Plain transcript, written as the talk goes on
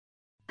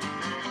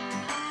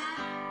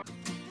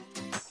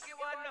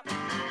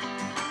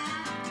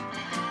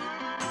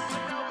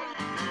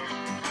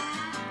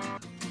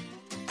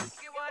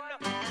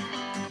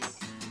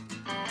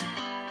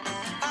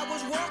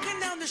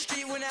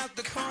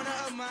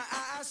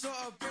I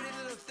saw a pretty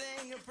little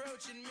thing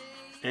approaching me.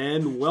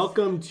 And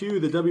welcome to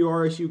the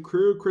WRSU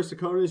crew. Chris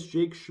Tsakonas,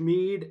 Jake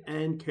Schmied,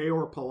 and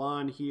Keyur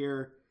Palan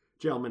here.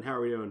 Gentlemen, how are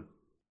we doing?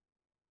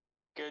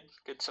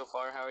 Good so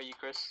far. How are you,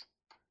 Chris?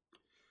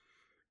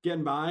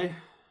 Getting by.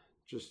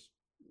 Just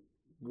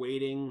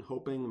waiting,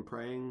 hoping, and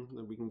praying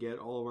that we can get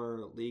all of our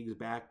leagues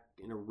back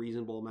in a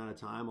reasonable amount of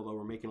time, although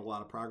we're making a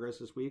lot of progress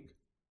this week.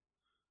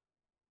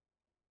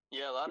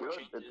 Yeah, a lot of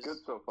changes. It's good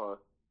so far.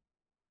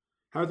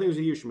 How are things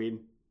with you, Schmied?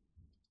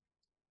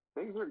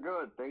 Things are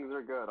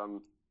good.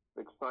 I'm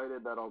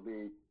excited that I'll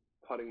be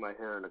cutting my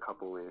hair in a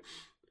couple weeks,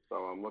 so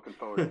I'm looking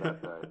forward to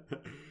that day.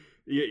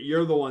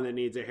 You're the one that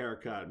needs a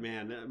haircut,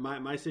 man.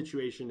 My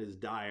situation is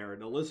dire.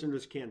 The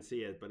listeners can't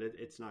see it, but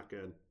it's not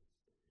good.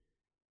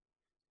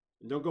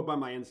 Don't go by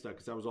my Insta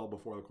because that was all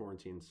before the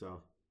quarantine.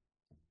 So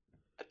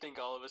I think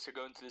all of us are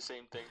going through the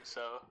same thing,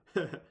 so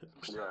I'm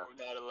sure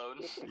we're not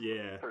alone.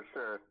 Yeah, for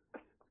sure.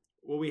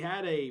 Well, we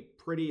had a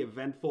pretty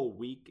eventful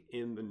week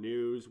in the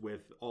news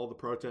with all the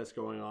protests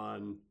going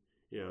on,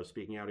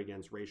 speaking out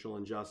against racial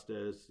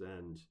injustice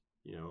and,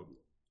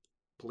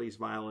 police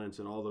violence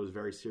and all those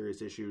very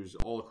serious issues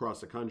all across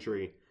the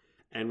country.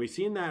 And we've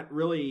seen that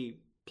really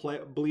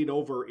bleed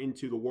over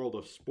into the world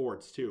of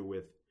sports too,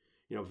 with,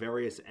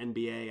 various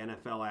NBA,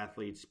 NFL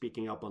athletes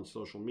speaking up on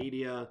social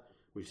media.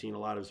 We've seen a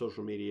lot of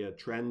social media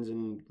trends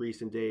in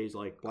recent days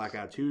like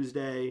Blackout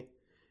Tuesday.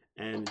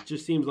 And it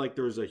just seems like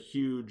there's a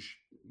huge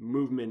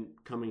movement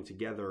coming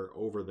together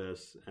over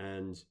this,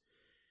 and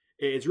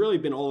it's really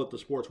been all that the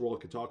sports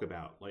world could talk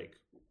about. Like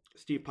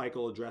Steve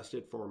Pikiell addressed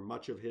it for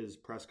much of his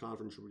press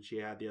conference, which he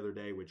had the other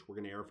day, which we're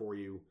going to air for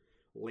you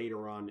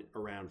later on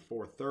around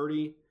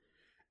 4:30.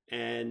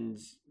 And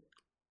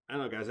I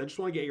don't know, guys, I just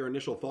want to get your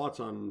initial thoughts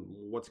on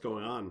what's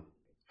going on.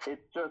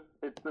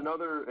 It's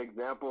another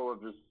example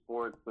of just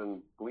sports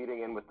and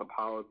bleeding in with the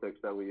politics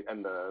that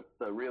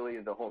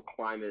the whole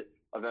climate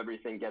of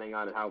everything getting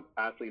on and how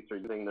athletes are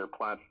using their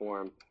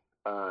platform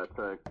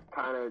to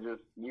kind of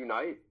just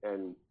unite.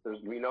 And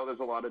we know there's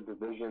a lot of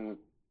divisions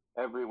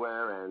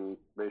everywhere, and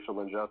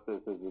racial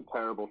injustice is a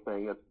terrible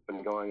thing that's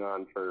been going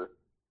on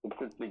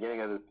since the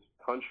beginning of this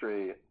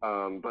country.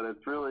 But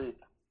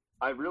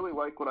I really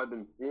like what I've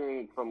been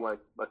seeing from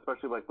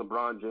especially like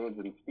LeBron James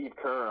and Steve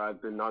Kerr.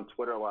 I've been on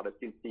Twitter a lot. I've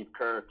seen Steve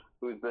Kerr,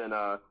 who's been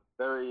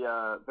very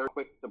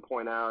quick to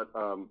point out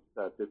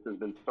that this has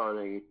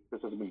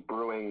been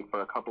brewing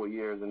for a couple of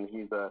years, and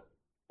he's a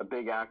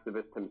big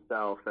activist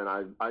himself,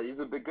 and he's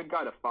a good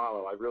guy to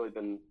follow. I've really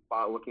been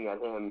looking at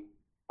him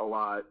a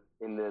lot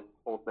in this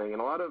whole thing,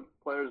 and a lot of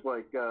players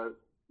like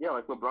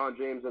LeBron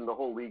James and the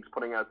whole league's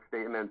putting out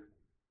statements.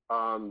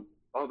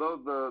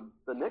 Although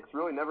the Knicks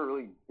never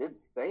really did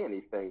say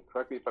anything.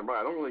 Correct me if I'm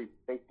right. I don't really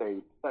think they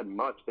said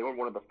much. They weren't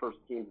one of the first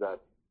teams that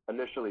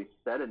initially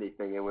said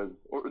anything.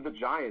 Or the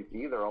Giants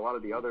either. A lot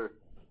of the other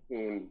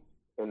teams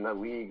in the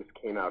leagues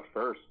came out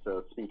first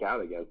to speak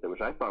out against it, which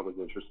I thought was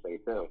interesting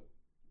too.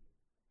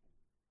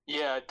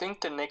 Yeah, I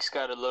think the Knicks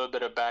got a little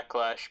bit of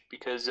backlash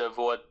because of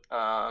what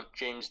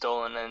James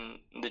Dolan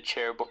and the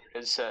chair board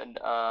has said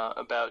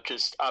about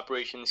just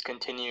operations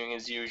continuing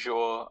as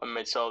usual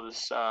amidst all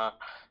this,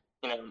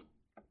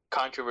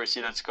 controversy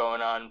that's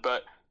going on.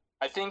 But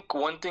I think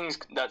one thing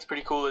that's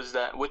pretty cool is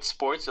that with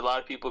sports, a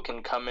lot of people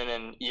can come in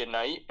and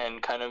unite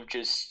and kind of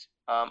just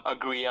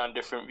agree on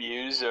different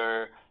views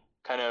or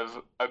kind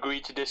of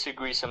agree to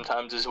disagree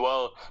sometimes as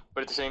well.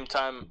 But at the same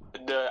time,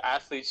 the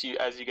athletes,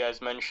 as you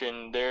guys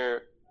mentioned,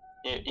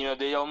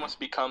 they almost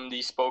become the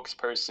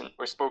spokesperson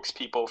or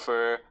spokespeople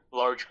for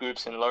large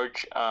groups and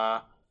large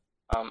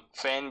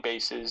fan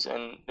bases,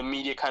 and the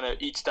media kind of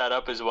eats that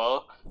up as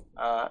well.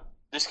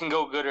 This can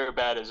go good or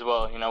bad as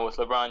well. With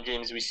LeBron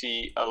James, we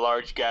see a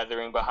large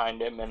gathering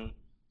behind him and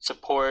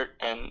support,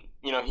 and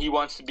he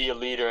wants to be a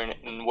leader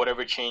in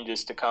whatever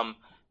changes to come.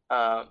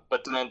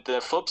 But then at the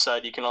flip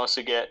side, you can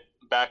also get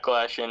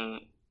backlash,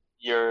 and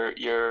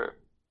your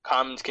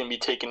comments can be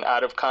taken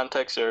out of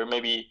context, or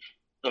maybe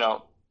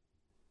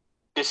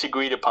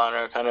disagreed upon,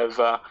 or kind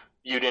of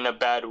viewed in a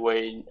bad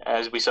way,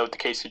 as we saw with the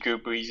case of Drew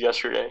Brees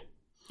yesterday.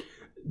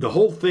 The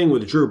whole thing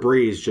with Drew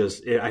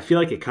Brees I feel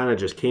like it kind of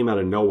just came out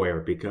of nowhere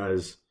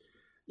because,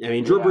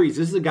 Drew Brees,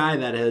 this is a guy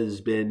that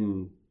has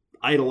been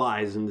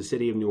idolized in the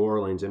city of New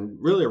Orleans and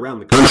really around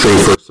the country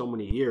for so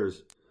many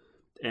years.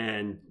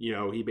 And,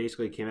 he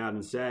basically came out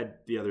and said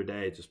the other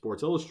day to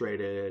Sports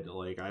Illustrated,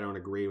 I don't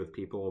agree with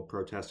people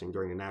protesting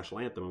during the national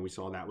anthem. And we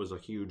saw that was a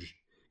huge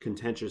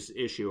contentious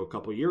issue a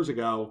couple of years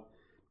ago.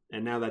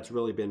 And now that's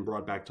really been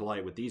brought back to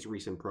light with these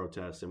recent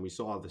protests. And we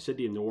saw the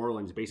city of New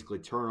Orleans basically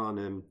turn on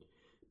him.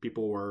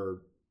 People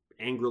were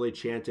angrily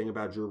chanting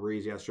about Drew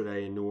Brees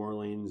yesterday in New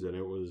Orleans, and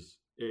it was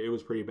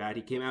pretty bad.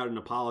 He came out and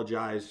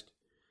apologized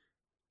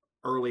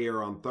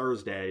earlier on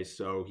Thursday,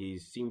 so he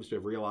seems to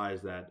have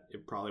realized that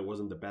it probably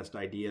wasn't the best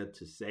idea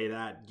to say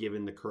that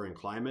given the current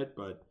climate.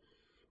 But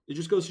it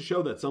just goes to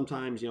show that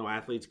sometimes,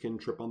 athletes can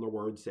trip on their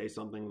words, say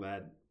something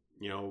that,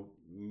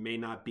 may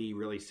not be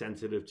really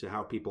sensitive to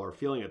how people are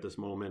feeling at this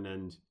moment.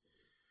 And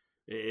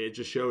it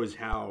just shows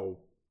how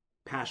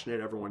passionate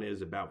everyone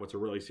is about what's a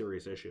really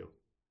serious issue.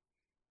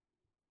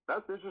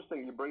 That's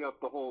interesting. You bring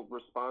up the whole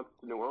response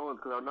to New Orleans,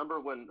 because I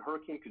remember when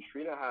Hurricane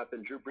Katrina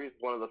happened, Drew Brees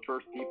was one of the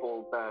first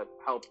people that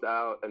helped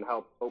out and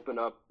helped open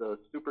up the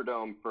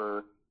Superdome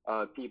for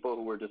people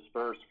who were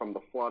dispersed from the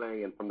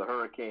flooding and from the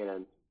hurricane,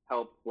 and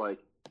helped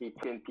he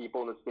pinned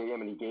people in the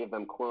stadium and he gave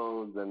them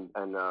clothes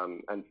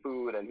and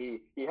food, and he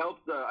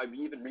helped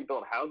even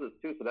rebuild houses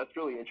too. So that's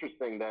really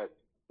interesting that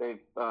they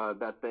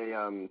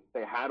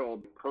had all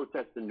the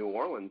protests in New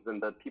Orleans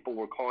and that people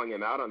were calling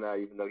him out on that,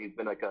 even though he's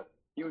been like a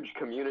huge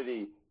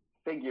community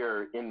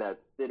figure in that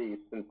city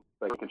since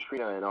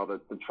Katrina and all the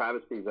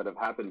travesties that have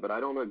happened. But I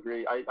don't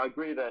agree. I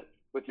agree that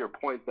with your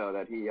point though,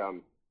 that he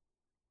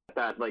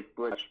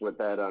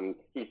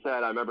he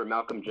said, I remember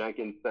Malcolm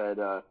Jenkins said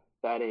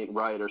that ain't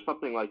right or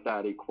something like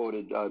that. He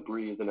quoted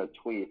Breeze in a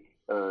tweet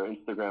or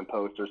Instagram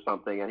post or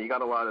something, and he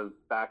got a lot of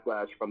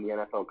backlash from the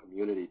NFL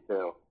community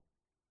too.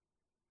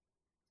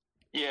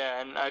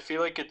 Yeah, and I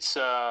feel like it's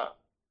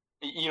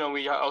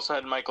we also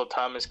had Michael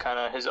Thomas, kind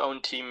of his own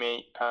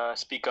teammate,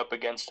 speak up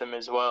against him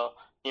as well.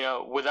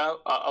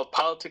 Without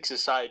politics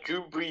aside,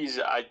 Drew Brees,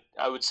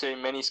 I would say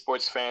many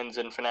sports fans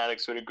and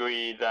fanatics would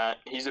agree that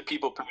he's a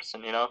people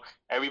person.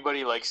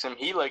 Everybody likes him.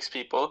 He likes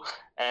people,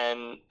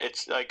 and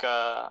it's like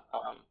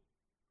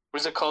what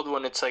is it called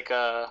when it's like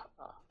a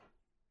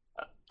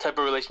type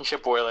of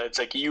relationship where it's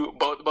like you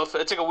both.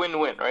 It's like a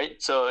win-win,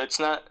 right? So it's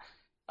not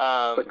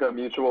like a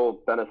mutual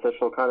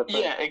beneficial kind of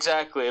thing. Yeah,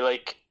 exactly.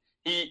 Like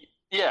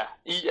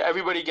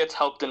everybody gets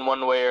helped in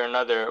one way or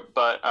another,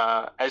 but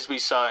as we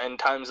saw in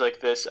times like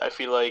this, I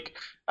feel like,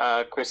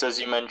 Chris, as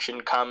you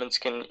mentioned, comments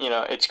can,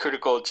 it's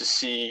critical to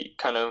see,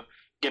 kind of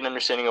get an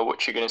understanding of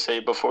what you're going to say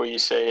before you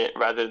say it,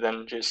 rather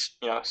than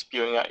just,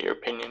 spewing out your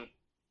opinion.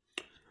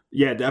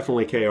 Yeah,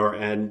 definitely, Keyur.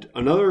 And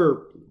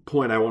another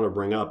point I want to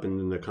bring up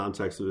in the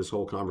context of this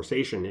whole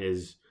conversation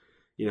is,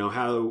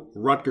 how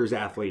Rutgers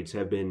athletes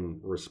have been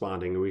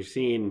responding. We've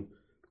seen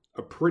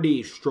a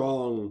pretty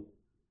strong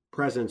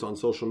presence on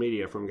social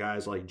media from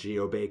guys like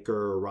Geo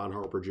Baker, Ron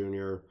Harper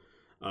Jr.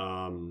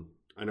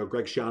 I know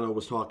Greg Schiano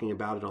was talking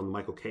about it on the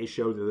Michael Kay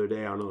show the other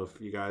day. I don't know if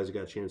you guys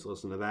got a chance to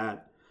listen to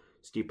that.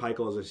 Steve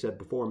Pikiell, as I said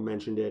before,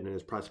 mentioned it in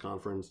his press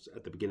conference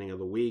at the beginning of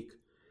the week.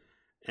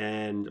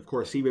 And, of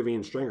course, C.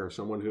 Vivian Stringer,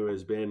 someone who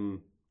has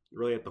been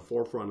really at the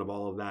forefront of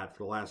all of that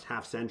for the last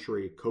half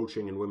century,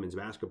 coaching in women's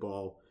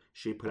basketball.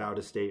 She put out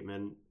a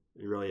statement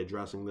really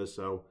addressing this.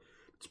 So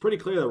it's pretty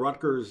clear that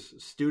Rutgers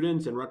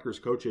students and Rutgers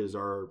coaches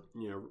are,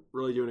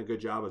 really doing a good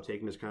job of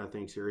taking this kind of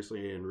thing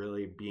seriously and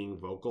really being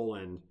vocal.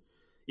 And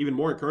even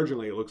more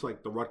encouragingly, it looks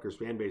like the Rutgers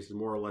fan base is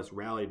more or less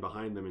rallied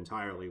behind them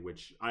entirely,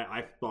 which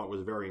I thought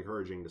was very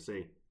encouraging to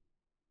see.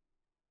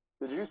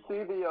 Did you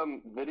see the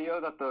video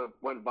that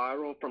went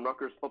viral from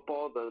Rutgers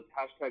football, the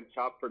hashtag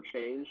Shop for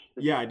Change?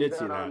 I did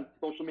see that on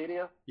social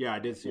media. Yeah, I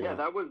did see that. Yeah,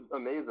 that was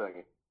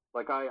amazing.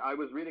 Like I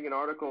was reading an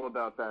article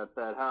about that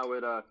how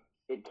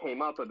it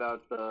came up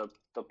about the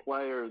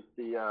players,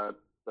 the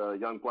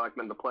young black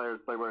men, the players.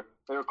 They were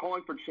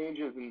calling for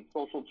changes in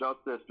social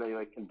justice. They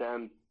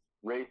condemned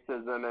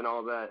racism and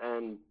all that,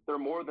 and they're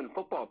more than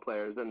football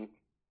players. And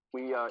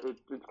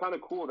it's kind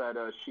of cool that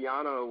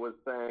Schiano was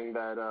saying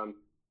that.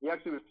 He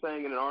actually was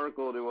saying in an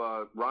article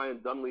to Ryan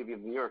Dunleavy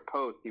of the New York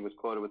Post, he was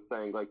quoted with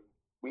saying,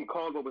 we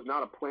called what was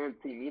not a planned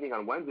team meeting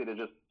on Wednesday to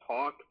just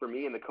talk for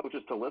me and the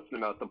coaches to listen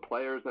about the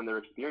players and their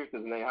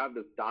experiences, and they have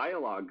this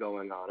dialogue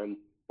going on. And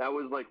that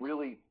was,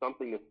 really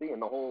something to see.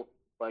 And the whole,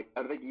 I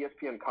think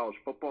ESPN College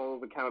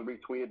Football's account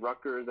retweeted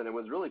Rutgers, and it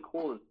was really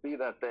cool to see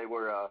that they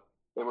were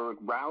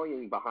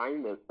rallying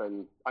behind this.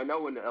 And I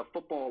know in a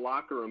football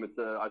locker room,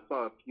 I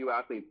saw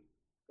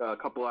a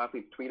couple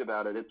athletes tweet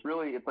about it. It's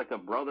like a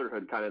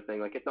brotherhood kind of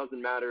thing. It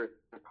doesn't matter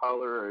your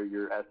color or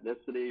your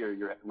ethnicity or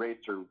your race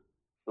or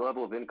the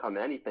level of income,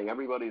 anything.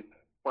 Everybody's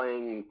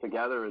playing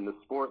together in the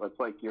sport. It's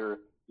like you're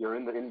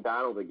in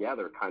battle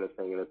together kind of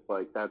thing. And it's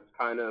that's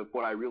kind of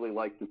what I really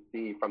like to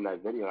see from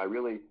that video.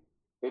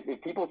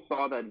 If people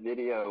saw that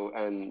video,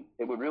 and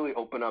it would really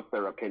open up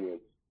their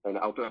opinions and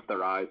open up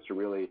their eyes to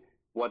really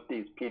what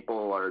these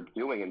people are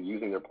doing and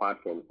using their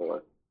platform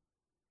for.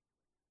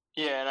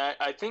 Yeah, and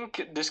I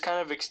think this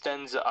kind of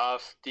extends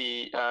off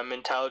the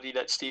mentality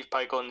that Steve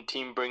Pikiell and the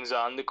team brings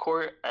on the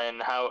court, and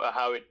how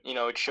it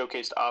it's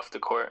showcased off the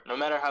court. No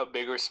matter how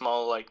big or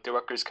small the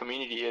Rutgers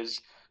community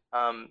is,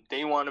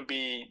 they want to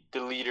be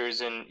the leaders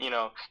in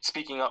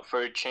speaking up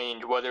for a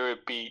change, whether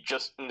it be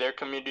just in their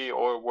community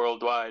or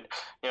worldwide.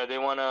 They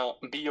want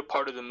to be a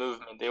part of the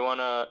movement. They want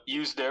to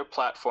use their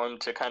platform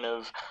to kind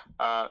of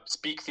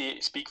speak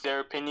their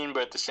opinion,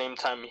 but at the same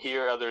time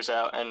hear others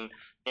out and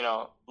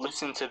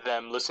listen to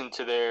them, listen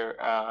to their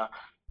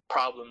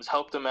problems,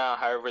 help them out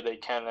however they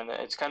can. And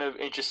it's kind of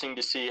interesting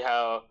to see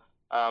how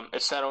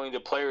it's not only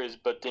the players,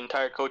 but the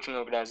entire coaching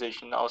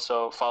organization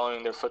also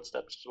following their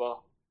footsteps as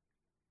well.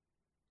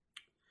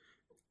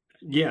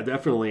 Yeah,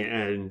 definitely.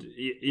 And,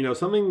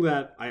 something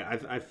that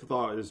I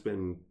thought has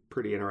been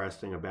pretty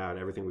interesting about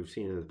everything we've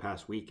seen in the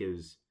past week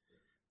is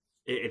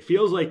it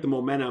feels like the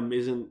momentum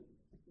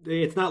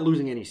it's not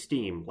losing any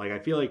steam. I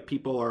feel like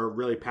people are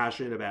really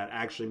passionate about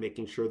actually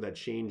making sure that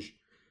change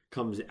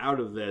comes out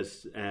of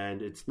this.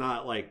 And it's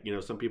not like,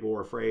 some people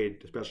were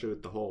afraid, especially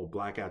with the whole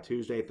Blackout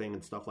Tuesday thing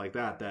and stuff like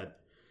that, that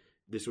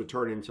this would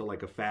turn into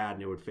like a fad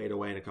and it would fade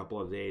away in a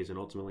couple of days and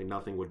ultimately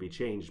nothing would be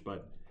changed.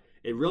 But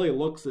it really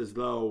looks as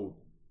though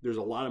there's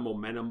a lot of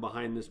momentum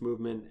behind this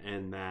movement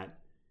and that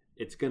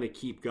it's going to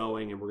keep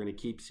going and we're going to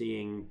keep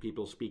seeing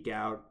people speak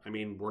out. I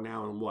mean, we're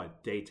now on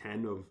day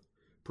 10 of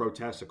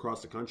protests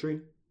across the country?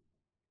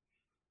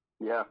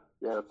 Yeah,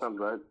 that sounds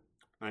right.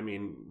 I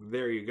mean,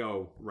 there you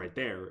go, right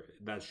there.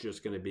 That's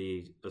just going to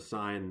be a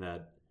sign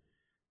that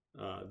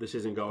this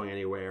isn't going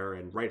anywhere,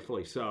 and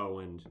rightfully so.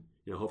 And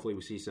hopefully,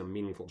 we see some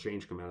meaningful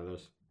change come out of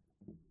this.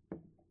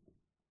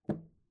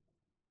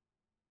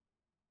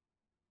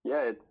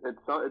 Yeah,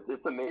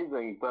 it's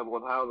amazing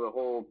with how the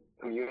whole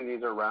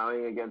communities are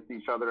rallying against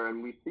each other,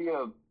 and we see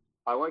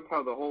I like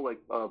how the whole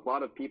a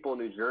lot of people in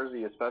New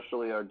Jersey,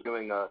 especially, are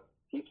doing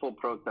peaceful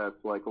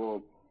protests, like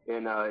little.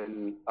 In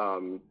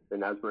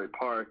Asbury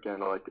Park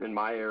and in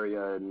my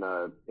area in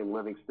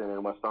Livingston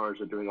and West Orange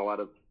are doing a lot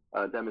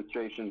of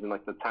demonstrations in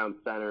the town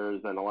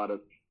centers, and a lot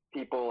of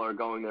people are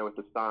going there with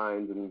the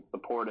signs and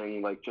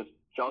supporting just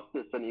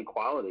justice and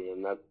equality,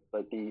 and that's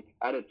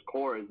at its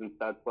core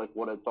that's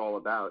what it's all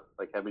about,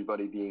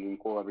 everybody being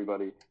equal,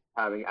 everybody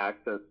having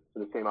access to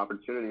the same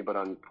opportunity. But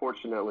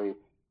unfortunately,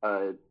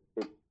 the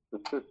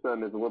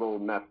system is a little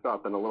messed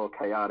up and a little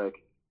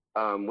chaotic,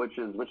 which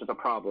is a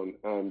problem.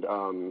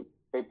 And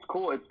it's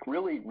cool. It's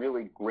really,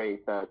 really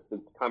great that this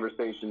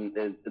conversation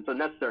it's a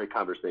necessary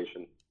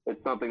conversation.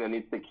 It's something that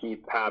needs to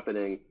keep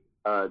happening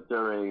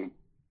during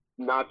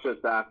not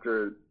just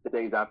after the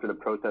days after the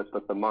protest,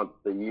 but the months,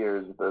 the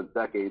years, the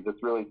decades.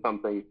 It's really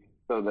something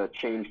so that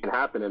change can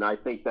happen. And I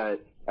think that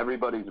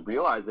everybody's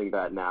realizing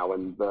that now,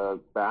 and the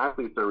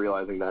athletes are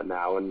realizing that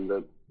now, and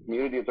the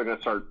communities are going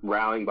to start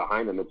rallying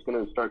behind them. It's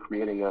going to start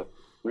creating a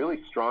really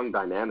strong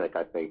dynamic,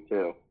 I think,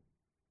 too.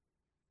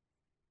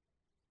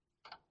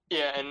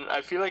 Yeah, and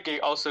I feel like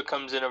it also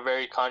comes in a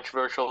very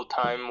controversial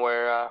time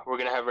where we're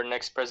going to have our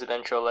next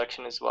presidential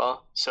election as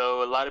well.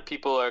 So a lot of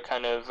people are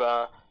kind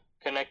of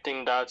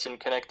connecting dots and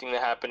connecting the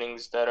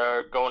happenings that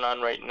are going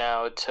on right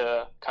now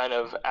to kind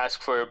of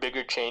ask for a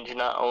bigger change,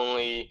 not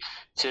only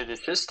to the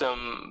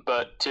system,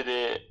 but to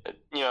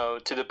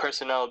the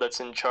personnel that's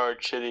in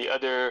charge, to the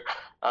other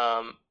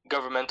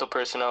governmental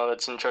personnel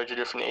that's in charge of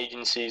different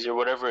agencies or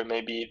whatever it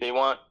may be. They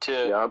want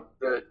to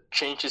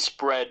change to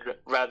spread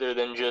rather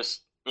than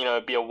just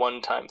be a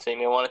one-time thing.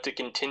 They want it to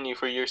continue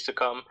for years to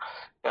come,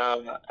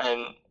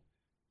 and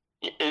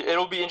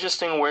it'll be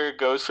interesting where it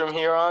goes from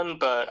here on.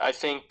 But I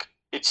think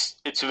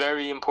it's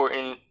very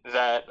important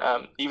that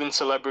even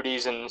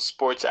celebrities and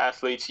sports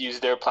athletes use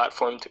their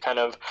platform to kind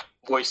of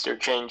voice their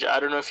change.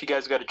 I don't know if you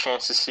guys got a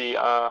chance to see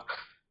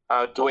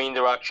Dwayne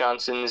 "The Rock"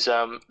 Johnson's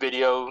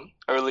video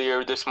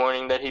earlier this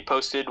morning that he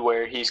posted,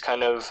 where he's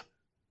kind of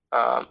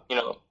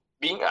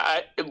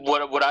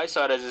what I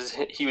saw it as is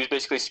he was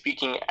basically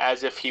speaking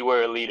as if he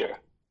were a leader.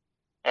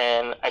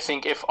 And I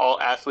think if all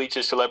athletes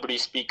or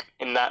celebrities speak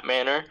in that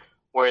manner,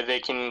 where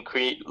they can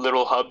create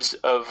little hubs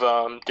of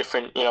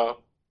different,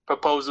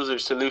 proposals or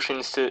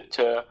solutions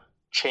to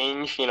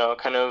change,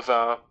 kind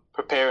of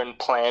prepare and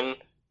plan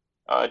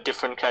a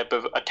different type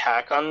of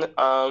attack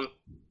on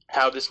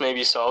how this may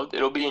be solved,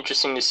 it'll be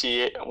interesting to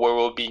see it where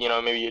we'll be,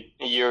 maybe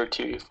a year or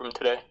two from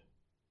today.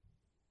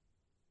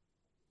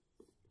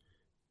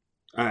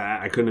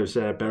 I couldn't have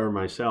said it better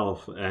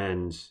myself.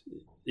 And,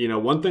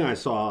 one thing I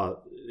saw,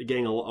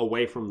 getting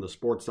away from the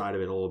sports side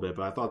of it a little bit,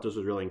 but I thought this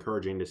was really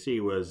encouraging to see,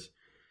 was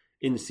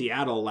in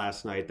Seattle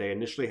last night. They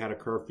initially had a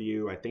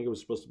curfew. I think it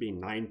was supposed to be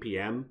 9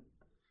 p.m.,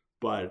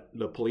 but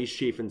the police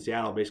chief in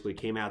Seattle basically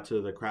came out to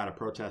the crowd of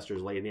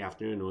protesters late in the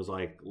afternoon and was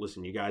like,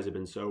 listen, you guys have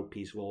been so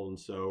peaceful and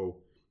so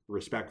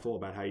respectful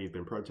about how you've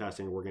been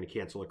protesting. We're going to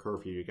cancel a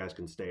curfew. You guys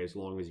can stay as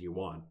long as you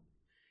want.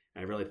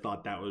 And I really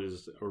thought that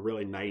was a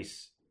really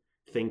nice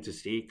thing to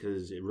see,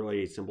 because it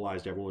really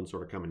symbolized everyone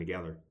sort of coming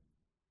together.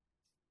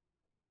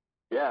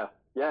 Yeah,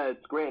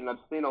 it's great. And I've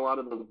seen a lot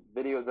of the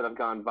videos that have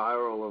gone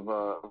viral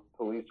of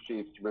police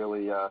chiefs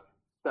really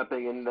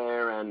stepping in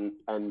there, and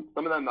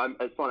some of them,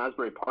 I saw an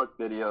Asbury Park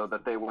video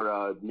that they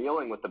were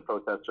kneeling with the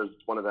protesters,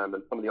 one of them,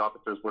 and some of the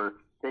officers were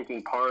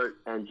taking part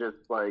and just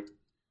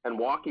and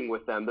walking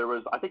with them. There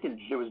was, I think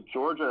it was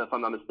Georgia, if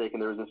I'm not mistaken,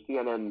 there was a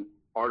CNN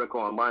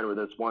article online where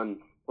this one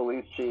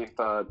police chief,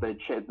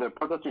 the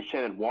protesters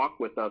chanted, "Walk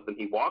with us," and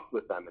he walked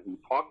with them and he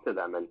talked to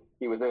them, and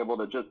he was able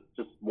to just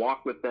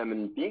walk with them,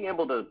 and being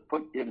able to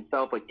put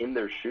himself in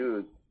their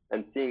shoes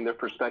and seeing their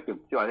perspective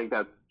too. I think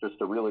that's just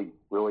a really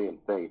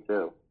brilliant thing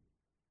too.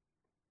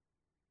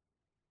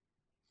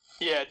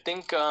 Yeah, I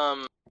think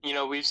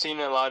we've seen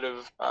a lot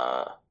of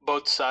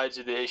both sides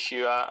of the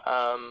issue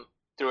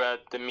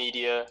throughout the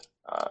media.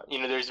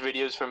 There's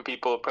videos from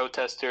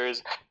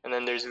protesters, and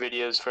then there's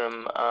videos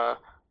from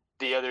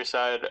the other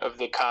side of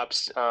the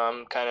cops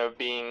kind of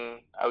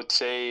being, I would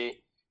say,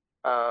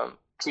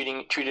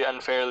 treated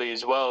unfairly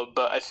as well.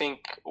 But I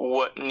think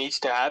what needs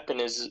to happen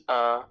is,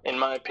 in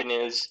my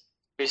opinion, is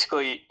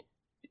basically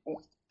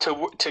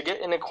to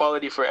get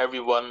inequality for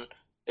everyone.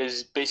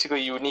 is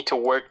basically you need to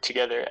work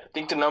together. I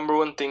think the number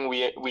one thing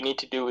we need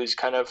to do is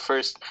kind of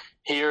first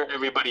hear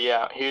everybody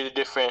out, hear the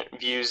different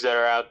views that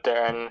are out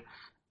there, and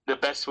the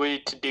best way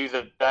to do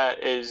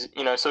that is,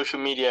 social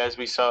media, as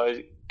we saw, is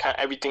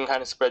everything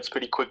kind of spreads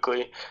pretty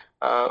quickly.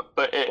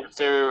 But if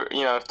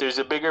there's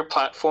a bigger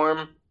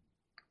platform,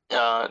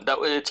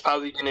 it's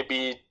probably going to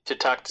be to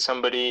talk to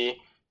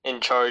somebody in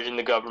charge in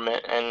the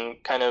government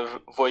and kind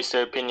of voice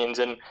their opinions.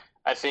 And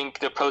I think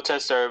the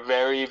protests are a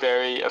very,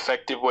 very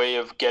effective way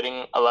of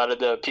getting a lot of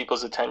the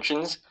people's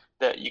attentions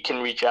that you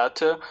can reach out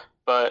to.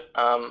 But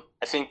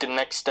I think the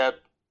next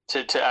step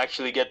to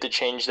actually get the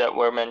change that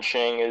we're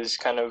mentioning is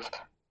kind of,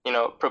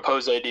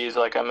 propose ideas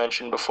like I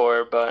mentioned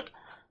before. But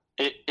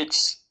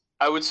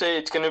I would say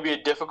it's going to be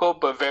a difficult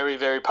but very,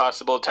 very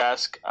possible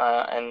task.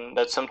 And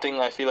that's something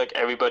I feel like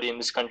everybody in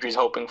this country is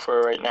hoping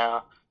for right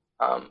now.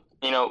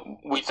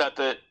 We thought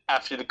that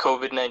after the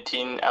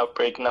COVID-19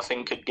 outbreak,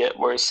 nothing could get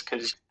worse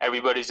because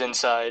everybody's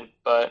inside.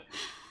 But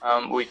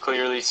we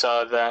clearly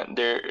saw that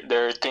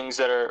there are things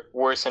that are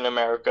worse in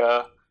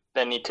America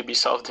that need to be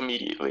solved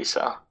immediately.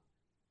 So.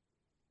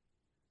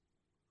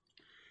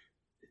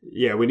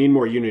 Yeah, we need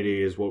more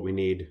unity is what we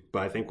need,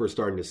 but I think we're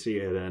starting to see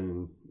it,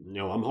 and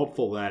I'm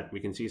hopeful that we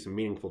can see some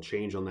meaningful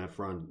change on that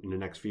front in the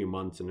next few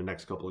months and the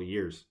next couple of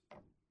years.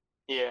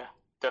 Yeah,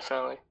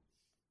 definitely.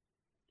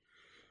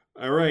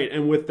 All right,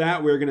 and with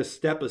that, we're going to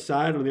step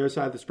aside. On the other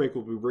side of this break,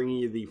 we'll be bringing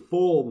you the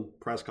full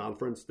press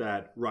conference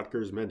that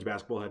Rutgers men's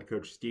basketball head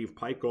coach Steve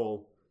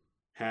Pikiell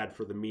had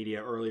for the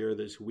media earlier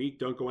this week.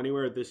 Don't go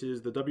anywhere. This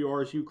is the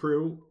WRSU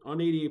crew on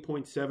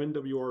 88.7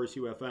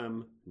 WRSU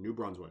FM, New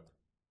Brunswick.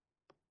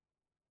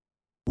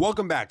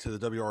 Welcome back to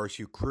the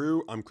WRSU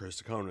crew. I'm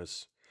Chris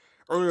Tsakonas.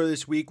 Earlier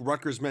this week,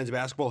 Rutgers men's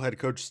basketball head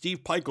coach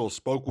Steve Pikiell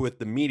spoke with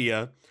the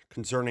media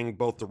concerning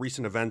both the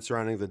recent events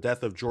surrounding the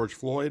death of George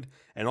Floyd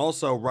and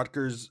also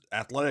Rutgers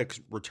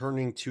athletics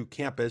returning to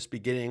campus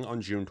beginning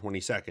on June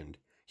 22nd.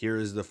 Here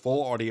is the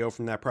full audio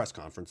from that press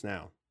conference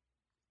now.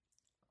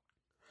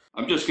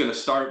 I'm just going to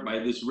start by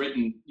this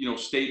written,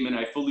 statement.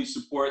 I fully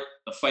support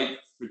the fight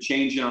for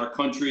change in our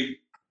country.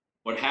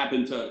 What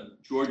happened to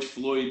George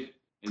Floyd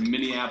in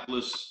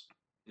Minneapolis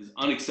is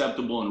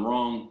unacceptable and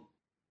wrong.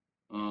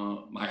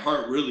 My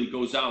heart really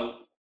goes out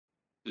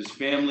to his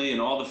family and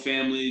all the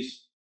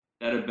families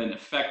that have been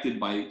affected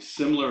by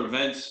similar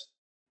events.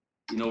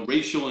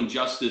 Racial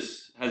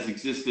injustice has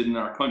existed in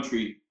our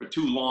country for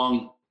too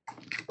long.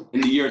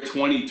 In the year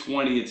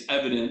 2020, it's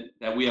evident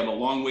that we have a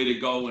long way to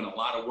go and a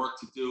lot of work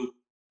to do.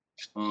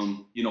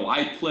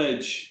 I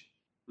pledge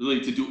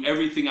really to do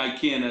everything I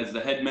can as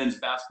the head men's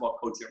basketball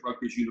coach at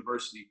Rutgers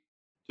University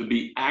to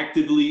be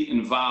actively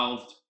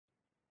involved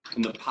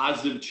in the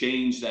positive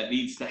change that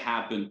needs to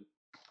happen.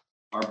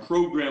 Our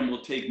program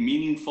will take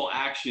meaningful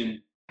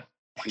action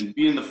and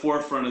be in the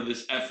forefront of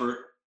this effort.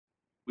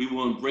 We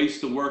will embrace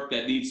the work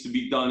that needs to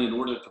be done in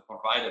order to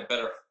provide a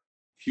better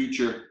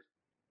future.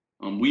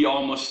 We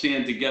all must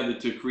stand together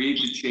to create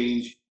the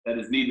change that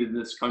is needed in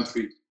this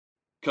country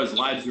because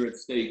lives are at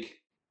stake.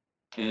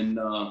 And,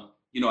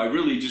 I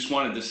really just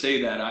wanted to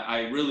say that.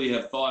 I really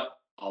have thought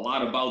a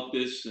lot about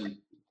this, and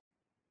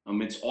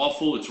it's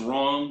awful, it's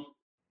wrong.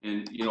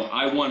 And,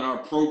 I want our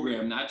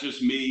program, not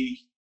just me,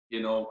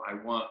 I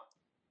want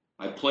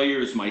my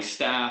players, my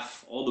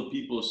staff, all the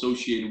people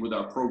associated with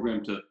our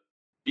program to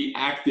be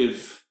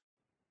active,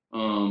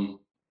 to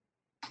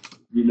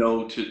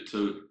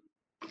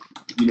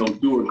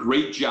do a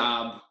great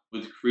job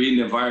with creating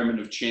an environment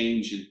of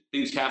change, and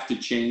things have to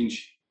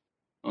change.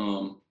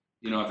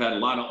 I've had a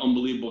lot of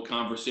unbelievable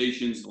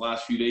conversations the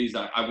last few days.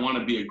 I want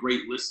to be a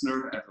great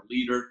listener as a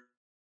leader.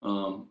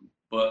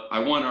 But I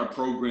want our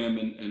program,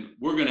 and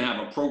we're going to have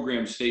a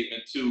program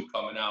statement too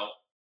coming out,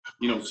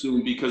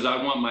 soon, because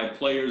I want my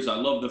players. I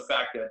love the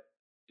fact that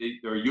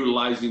they're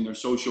utilizing their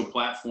social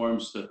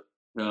platforms to,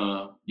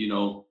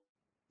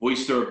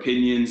 voice their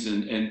opinions,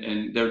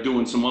 and they're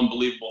doing some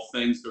unbelievable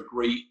things. They're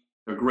great.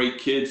 They're great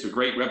kids. They're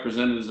great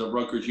representatives of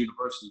Rutgers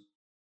University.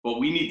 But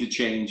we need to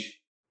change,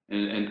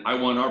 and I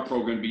want our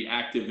program to be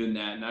active in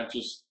that, not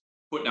just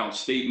putting out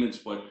statements,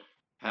 but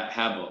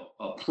have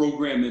a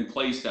program in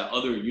place that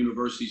other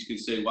universities can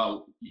say,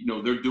 wow,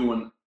 they're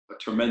doing a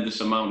tremendous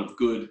amount of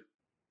good,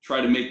 try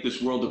to make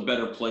this world a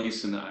better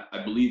place. And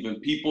I believe in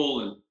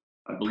people, and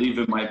I believe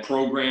in my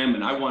program,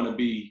 and I want to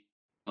be,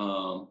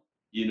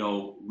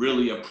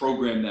 really a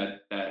program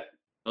that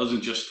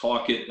doesn't just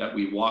talk it, that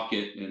we walk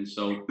it. And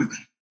so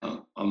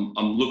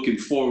I'm looking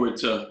forward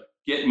to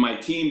getting my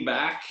team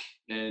back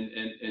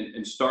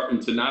and starting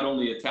to not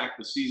only attack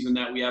the season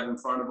that we have in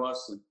front of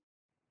us, and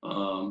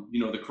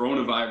the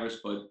coronavirus,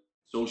 but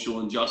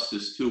social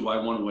injustice too. I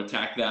want to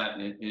attack that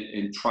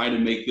and try to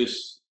make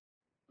this,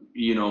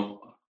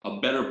 a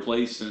better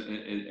place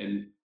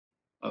and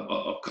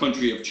a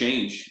country of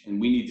change. And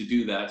we need to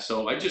do that.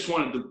 So I just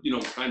wanted to,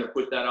 kind of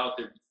put that out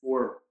there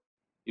before,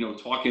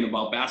 talking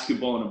about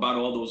basketball and about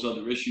all those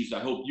other issues. I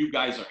hope you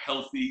guys are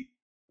healthy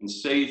and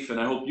safe, and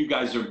I hope you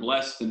guys are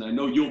blessed. And I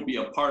know you'll be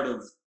a part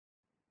of,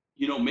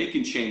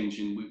 making change,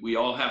 and we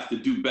all have to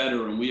do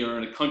better. And we are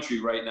in a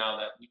country right now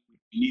that we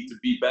We need to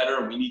be better,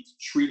 and we need to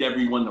treat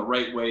everyone the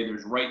right way.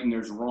 There's right and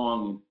there's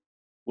wrong, and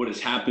what has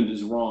happened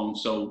is wrong.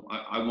 So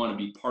I want to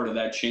be part of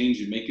that change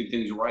and making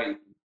things right,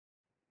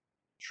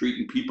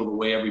 treating people the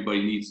way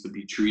everybody needs to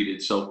be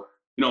treated. So,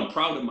 I'm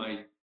proud of my,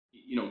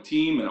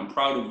 team, and I'm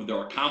proud of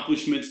their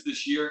accomplishments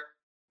this year.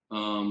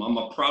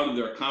 I'm proud of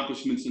their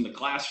accomplishments in the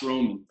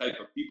classroom and the type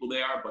of people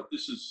they are, but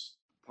this is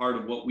part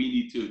of what we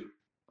need to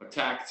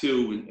attack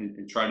to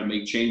and try to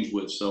make change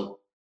with. So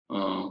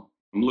I'm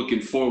looking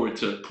forward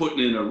to putting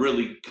in a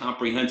really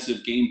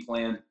comprehensive game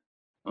plan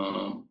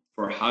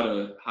for how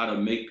to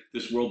make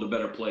this world a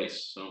better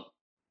place. So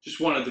just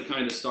wanted to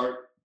kind of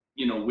start,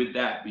 with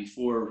that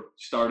before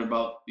start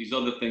about these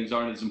other things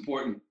aren't as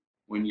important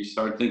when you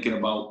start thinking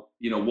about,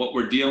 what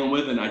we're dealing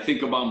with. And I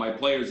think about my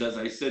players, as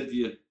I said to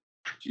you,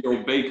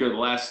 Joe Baker, the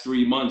last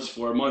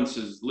 4 months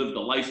has lived a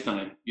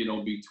lifetime,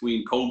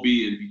 between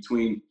Kobe and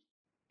between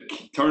the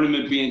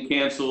tournament being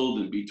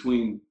canceled and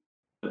between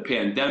the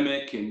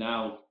pandemic and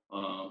now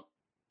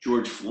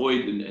George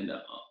Floyd and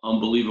an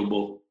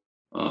unbelievable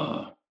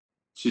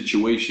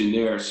situation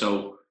there.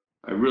 So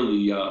I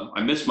really,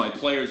 I miss my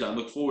players. I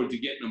look forward to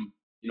getting them,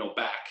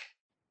 back.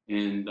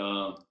 And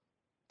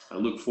I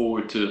look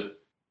forward to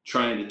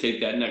trying to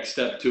take that next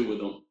step too with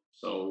them.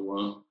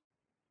 So,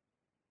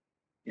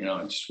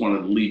 I just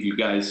wanted to leave you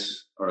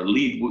guys or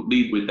lead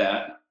with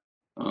that.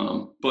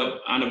 But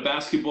on a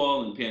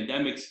basketball and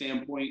pandemic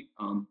standpoint,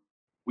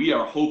 we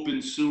are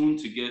hoping soon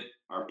to get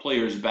our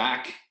players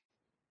back.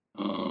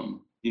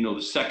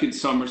 The second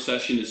summer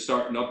session is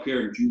starting up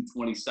here on June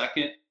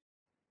 22nd.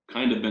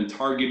 Kind of been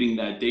targeting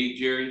that date,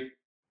 Jerry,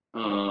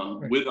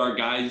 with our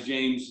guys,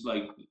 James,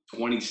 like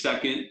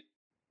 22nd.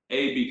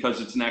 A, because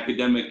it's an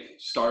academic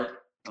start,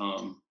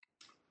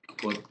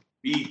 but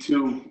B,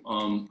 too,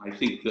 I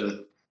think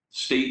the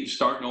state is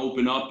starting to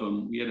open up,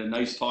 and we had a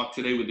nice talk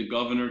today with the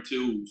governor,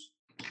 too, who's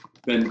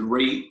been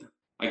great.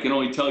 I can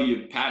only tell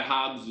you, Pat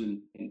Hobbs and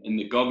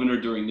the governor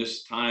during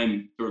this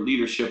time, their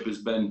leadership has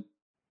been,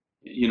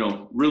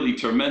 really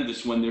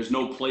tremendous when there's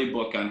no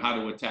playbook on how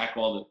to attack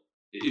all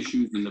the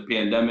issues in the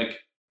pandemic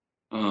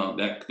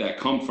that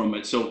come from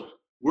it. So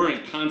we're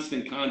in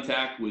constant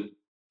contact with,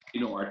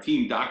 our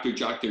team. Dr.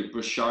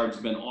 Brichard's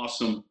been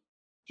awesome,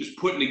 just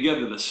putting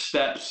together the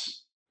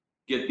steps,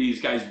 get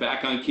these guys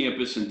back on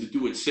campus and to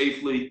do it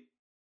safely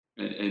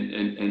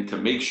and to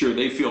make sure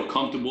they feel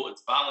comfortable.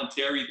 It's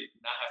voluntary. They do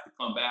not have to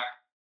come back.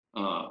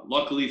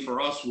 Luckily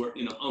for us, we're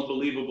in an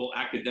unbelievable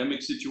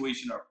academic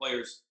situation. Our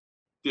players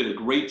did a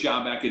great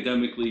job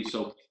academically.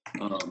 So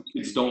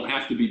kids don't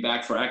have to be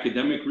back for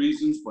academic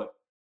reasons, but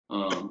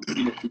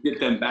to get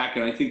them back,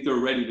 and I think they're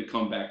ready to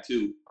come back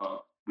too.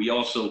 We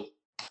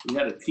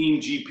had a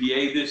team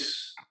GPA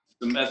this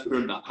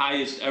semester, the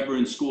highest ever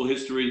in school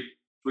history,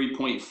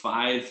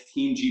 3.5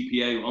 team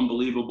GPA,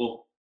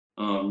 unbelievable.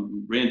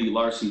 Randy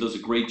Larson does a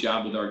great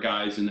job with our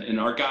guys, and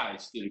our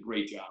guys did a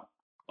great job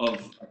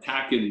of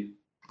attacking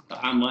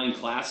the online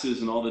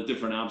classes and all the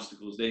different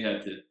obstacles they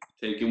had to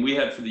take. And we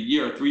had for the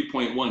year a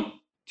 3.1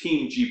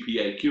 team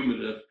GPA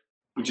cumulative,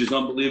 which is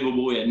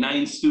unbelievable. We had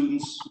 9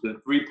 students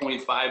with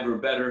 3.5 or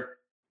better.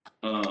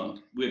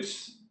 We have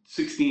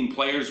 16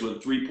 players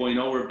with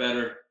 3.0 or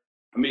better.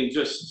 I mean,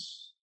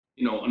 just,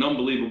 an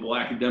unbelievable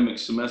academic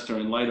semester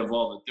in light of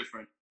all the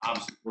different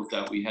obstacles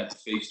that we had to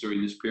face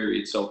during this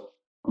period. So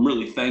I'm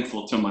really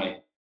thankful to my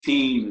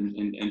team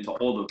and to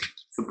all the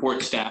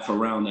support staff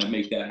around that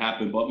make that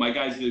happen. But my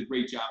guys did a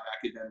great job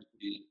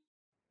academically,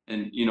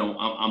 and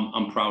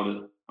I'm proud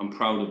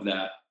of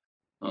that.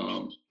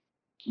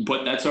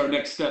 But that's our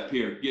next step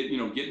here.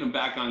 Getting them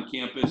back on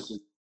campus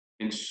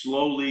and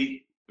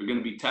slowly they're going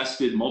to be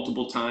tested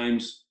multiple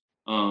times.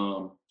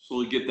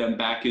 Slowly get them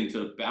back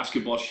into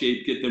basketball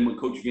shape, get them with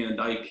Coach Van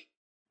Dyke,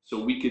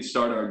 so we could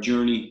start our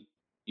journey,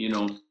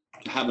 to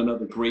have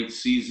another great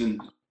season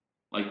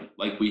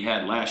like we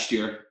had last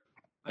year.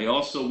 I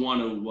also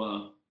want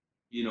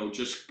to,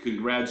 just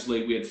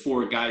congratulate. We had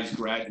 4 guys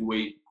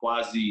graduate: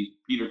 Quasi,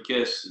 Peter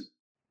Kiss, and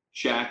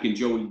Shaq, and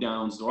Joey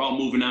Downs. They're all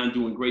moving on,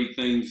 doing great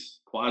things.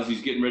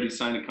 Quasi's getting ready to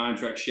sign a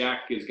contract. Shaq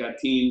has got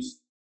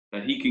teams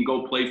that he can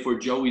go play for.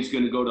 Joey's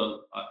going to go to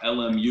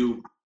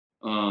LMU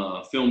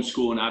film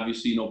school, and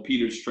obviously,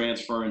 Peter's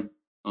transferring.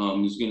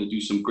 He's going to do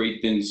some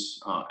great things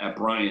at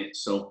Bryant.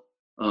 So,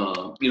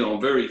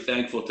 I'm very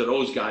thankful to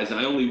those guys. And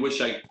I only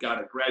wish I got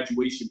a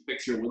graduation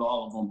picture with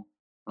all of them.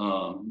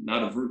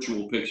 Not a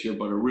virtual picture,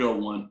 but a real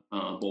one.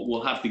 But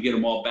we'll have to get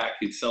them all back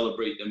and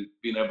celebrate them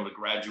being able to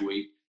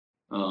graduate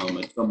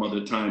at some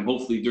other time.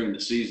 Hopefully during the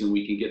season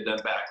we can get them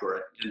back, or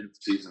at the end of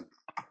the season.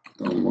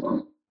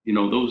 So,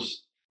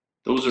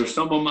 those are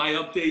some of my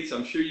updates.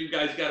 I'm sure you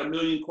guys got a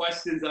million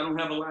questions. I don't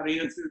have a lot of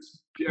answers,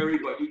 Jerry,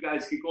 but you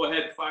guys can go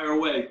ahead and fire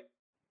away.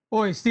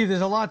 Boy, Steve,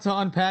 there's a lot to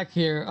unpack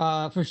here,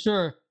 for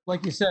sure.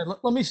 Like you said,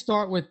 let me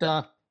start with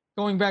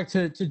going back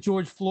to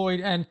George Floyd.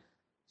 And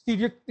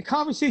Steve, the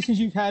conversations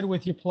you've had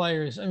with your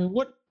players, I mean,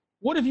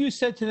 what have you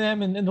said to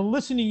them, and the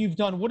listening you've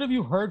done, what have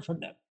you heard from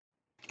them?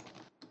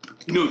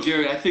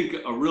 Jerry, I think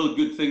a real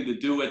good thing to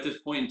do at this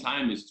point in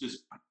time is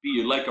just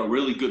be like a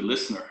really good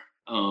listener.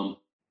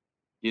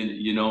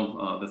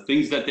 the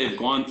things that they've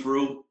gone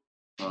through.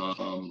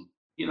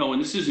 And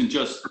this isn't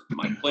just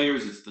my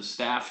players; it's the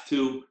staff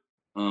too.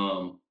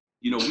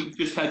 We've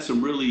just had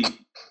some really,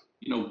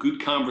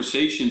 good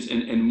conversations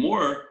and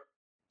more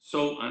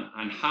so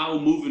on how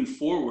moving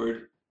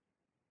forward,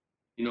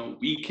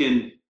 we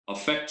can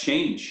affect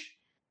change.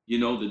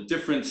 The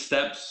different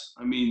steps.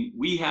 I mean,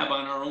 we have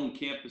on our own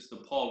campus the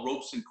Paul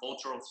Robeson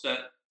Cultural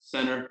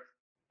Center,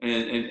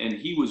 and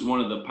he was one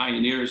of the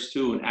pioneers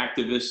too, an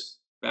activist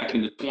back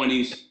in the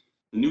 20s.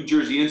 The New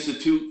Jersey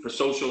Institute for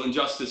Social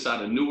Injustice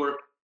out of Newark.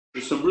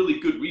 There's some really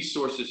good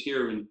resources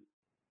here in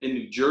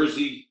New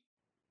Jersey,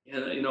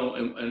 and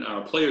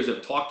our players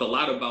have talked a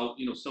lot about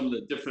some of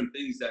the different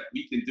things that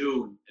we can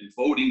do, and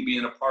voting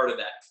being a part of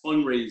that,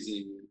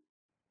 fundraising,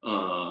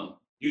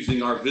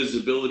 using our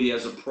visibility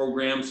as a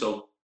program.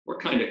 So we're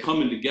kind of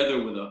coming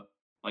together with a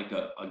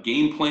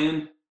game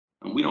plan,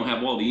 and we don't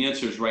have all the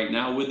answers right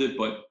now with it,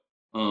 but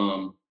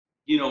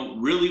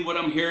really what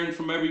I'm hearing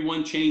from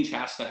everyone, change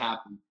has to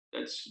happen.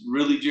 That's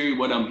really, Jerry,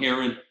 what I'm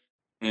hearing,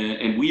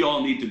 and we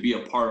all need to be a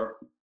part,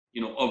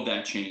 of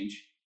that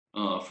change,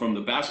 from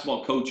the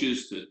basketball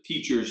coaches to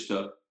teachers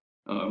to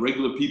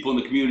regular people in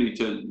the community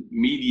to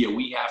media.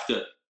 We have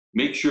to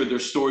make sure their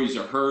stories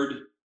are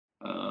heard.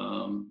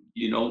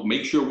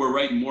 Make sure we're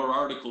writing more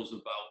articles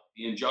about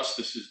the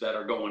injustices that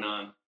are going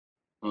on.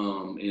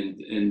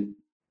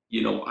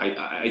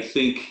 I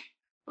think,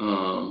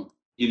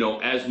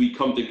 as we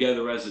come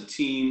together as a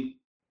team,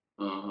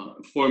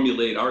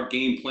 formulate our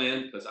game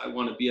plan, because I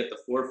want to be at the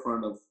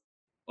forefront of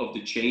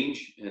the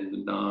change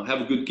and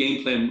have a good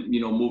game plan,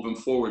 moving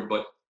forward.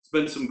 But it's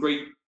been some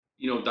great,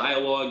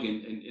 dialogue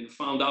and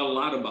found out a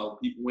lot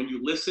about people. When you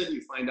listen,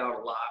 you find out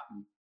a lot.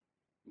 And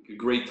it's a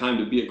great time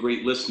to be a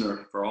great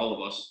listener for all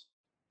of us.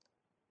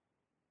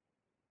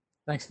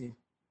 Thanks, Steve.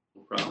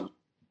 No problem.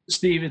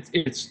 Steve,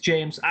 it's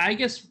James. I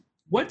guess,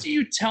 what do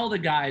you tell the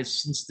guys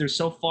since they're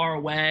so far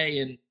away?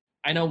 And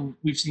I know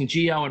we've seen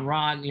Gio and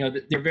Ron,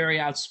 they're very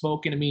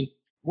outspoken. I mean,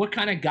 what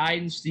kind of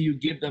guidance do you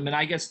give them? And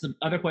I guess the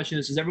other question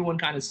is everyone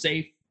kind of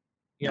safe,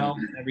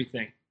 and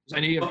everything? Because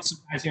I know you have some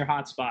guys in your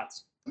hot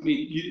spots. I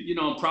mean,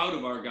 I'm proud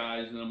of our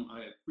guys, and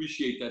I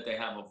appreciate that they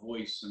have a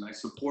voice, and I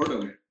support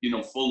them,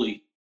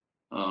 fully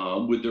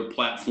with their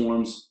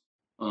platforms.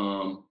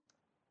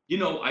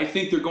 I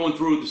think they're going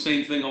through the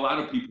same thing a lot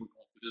of people go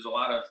through. There's a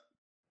lot of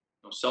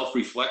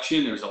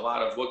self-reflection. There's a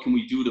lot of what can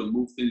we do to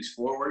move things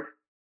forward.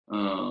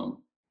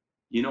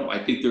 I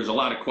think there's a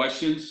lot of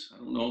questions. I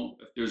don't know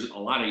if there's a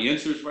lot of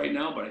answers right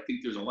now, but I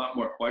think there's a lot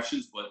more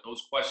questions. But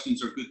those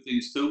questions are good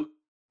things too,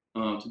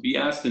 to be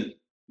asked. And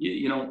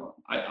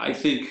I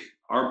think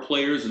our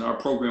players and our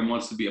program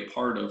wants to be a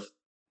part of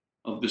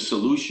the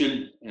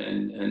solution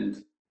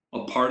and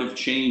a part of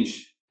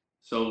change.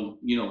 So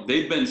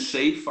they've been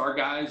safe. Our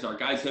guys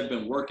have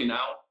been working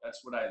out.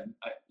 That's what I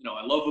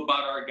love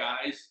about our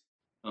guys.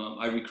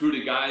 I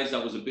recruited guys.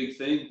 That was a big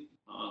thing.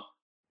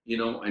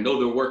 I know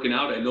they're working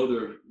out. I know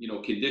they're,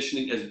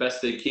 conditioning as best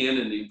they can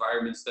in the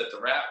environments that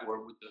they're at,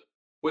 or with the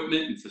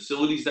equipment and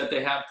facilities that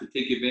they have to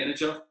take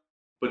advantage of.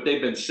 But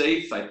they've been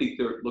safe. I think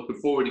they're looking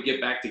forward to get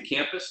back to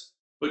campus.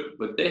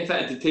 But they've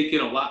had to take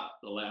in a lot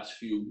the last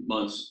few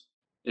months,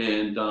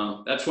 and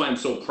that's why I'm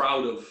so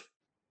proud of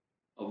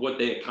what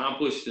they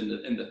accomplished and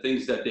the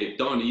things that they've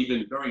done,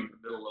 even during the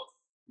middle of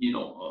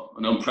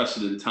an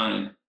unprecedented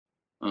time.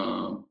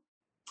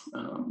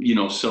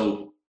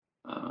 So.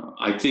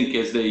 I think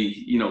as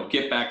they,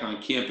 get back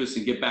on campus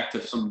and get back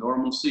to some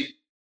normalcy,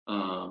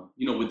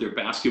 with their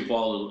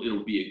basketball,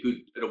 it'll be a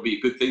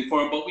good thing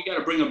for them. But we got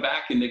to bring them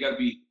back, and they got to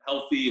be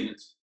healthy, and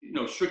it's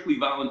strictly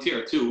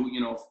volunteer too.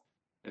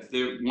 If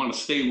they want to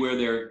stay where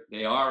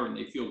they are and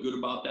they feel good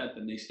about that,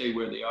 then they stay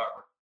where they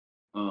are.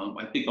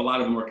 I think a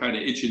lot of them are kind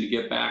of itching to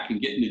get back and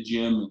get in the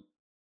gym,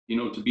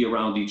 and to be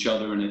around each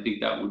other, and I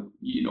think that would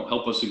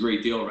help us a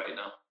great deal right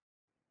now.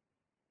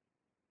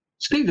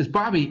 Steve, it's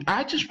Bobby.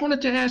 I just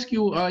wanted to ask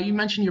you, you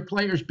mentioned your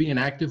players being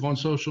active on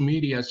social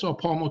media. I saw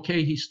Paul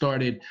Mulcahy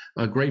started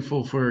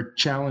Grateful for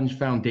Challenge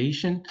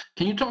Foundation.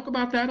 Can you talk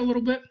about that a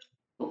little bit?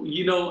 I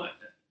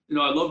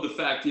love the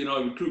fact, I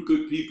recruit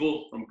good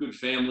people from good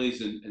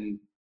families, and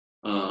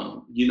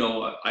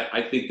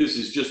I think this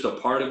is just a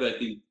part of it. I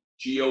think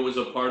Gio was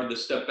a part of the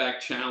Step Back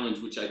Challenge,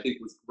 which I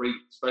think was great,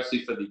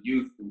 especially for the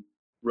youth in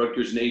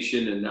Rutgers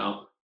Nation, and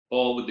now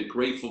Paul with the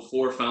Grateful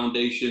For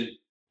Foundation.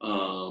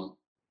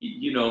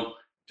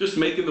 Just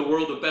making the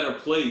world a better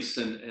place.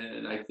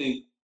 And I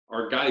think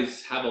our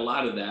guys have a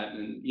lot of that,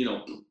 and,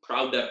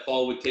 proud that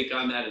Paul would take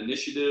on that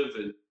initiative,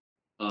 and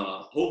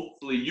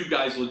hopefully you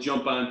guys will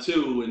jump on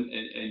too,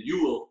 and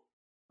you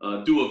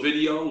will do a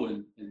video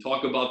and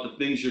talk about the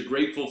things you're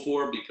grateful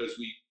for, because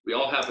we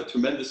all have a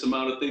tremendous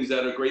amount of things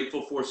that are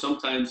grateful for.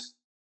 Sometimes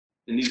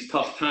in these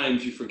tough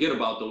times, you forget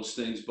about those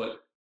things,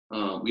 but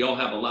we all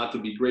have a lot to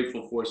be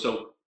grateful for.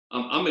 So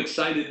I'm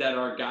excited that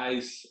our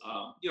guys,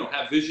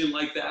 have vision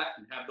like that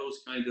and have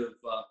those kind of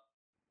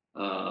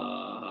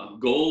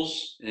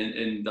goals,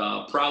 and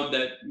proud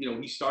that,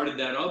 he started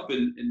that up,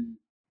 and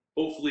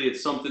hopefully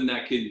it's something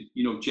that can,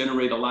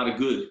 generate a lot of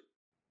good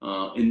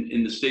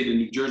in the state of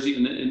New Jersey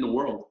and in the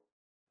world.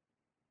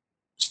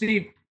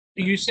 Steve,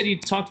 you said you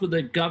talked with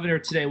the governor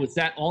today. Was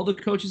that all the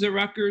coaches at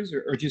Rutgers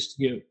or just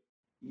you?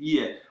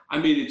 Yeah, I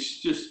mean, it's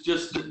just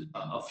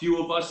a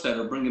few of us that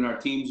are bringing our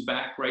teams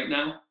back right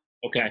now.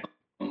 Okay.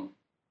 And,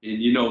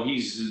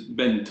 he's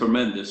been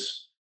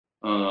tremendous.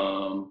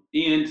 And,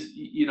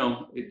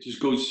 it just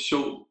goes to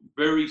show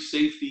very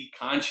safety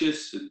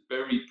conscious and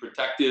very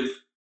protective.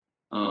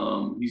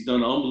 He's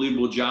done an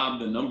unbelievable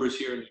job. The numbers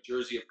here in New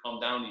Jersey have come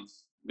down.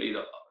 He's made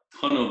a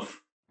ton of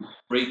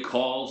great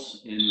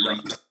calls.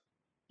 And,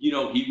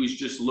 he was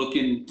just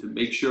looking to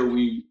make sure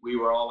we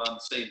were all on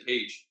the same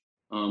page.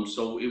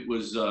 So it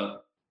was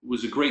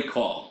a great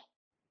call.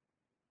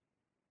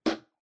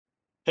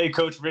 Hey,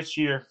 Coach, Rich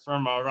here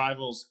from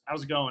Rivals.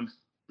 How's it going?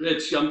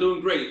 Rich, I'm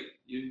doing great.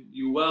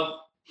 You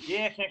well?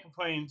 Yeah, can't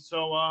complain.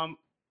 So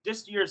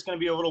this year it's going to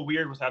be a little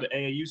weird without an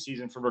AAU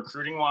season for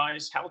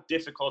recruiting-wise. How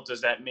difficult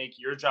does that make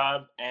your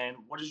job? And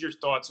what is your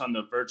thoughts on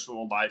the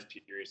virtual live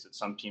periods that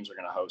some teams are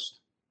going to host?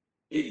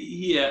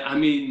 Yeah, I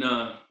mean,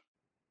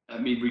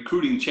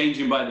 recruiting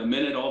changing by the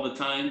minute all the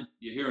time.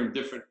 You're hearing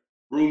different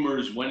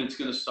rumors when it's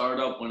going to start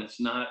up, when it's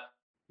not.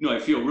 I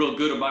feel real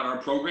good about our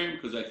program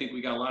because I think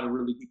we got a lot of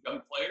really good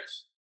young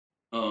players.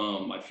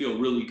 I feel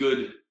really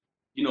good,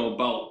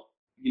 about,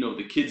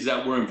 the kids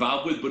that we're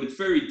involved with, but it's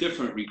very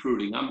different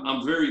recruiting.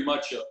 I'm very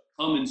much a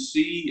come and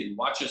see and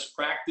watch us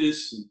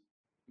practice and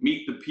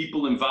meet the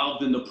people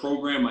involved in the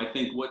program. I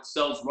think what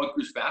sells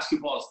Rutgers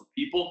basketball is the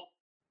people.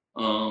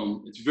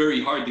 It's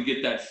very hard to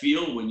get that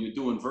feel when you're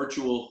doing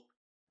virtual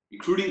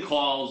recruiting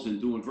calls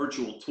and doing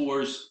virtual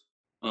tours.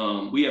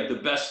 We have the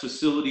best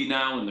facility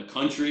now in the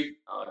country.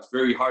 It's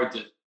very hard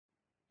to,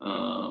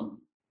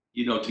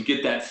 to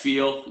get that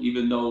feel,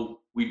 even though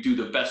we do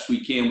the best we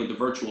can with the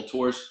virtual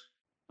tours.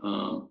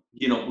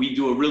 We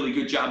do a really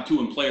good job too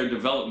in player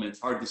development.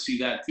 It's hard to see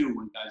that too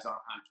when guys aren't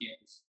on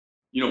campus,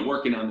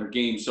 working on their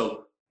game.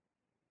 So,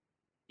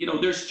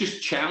 there's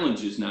just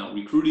challenges now.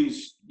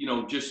 Recruiting's,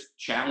 just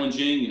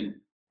challenging. And,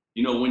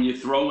 when you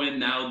throw in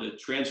now the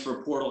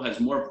transfer portal has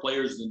more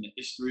players than the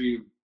history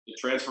of the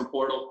transfer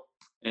portal,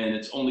 and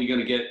it's only going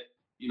to get,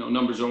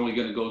 numbers are only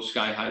going to go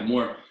sky high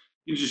more.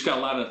 You just got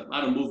a lot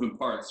of moving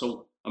parts.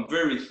 So I'm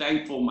very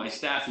thankful. My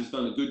staff has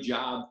done a good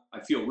job. I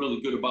feel really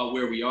good about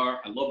where we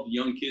are. I love the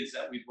young kids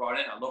that we brought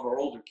in. I love our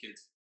older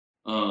kids.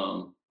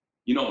 And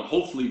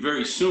hopefully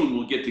very soon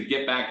we'll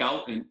get back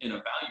out and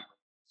evaluate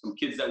some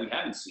kids that we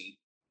haven't seen,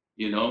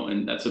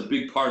 and that's a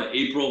big part of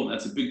April, and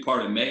that's a big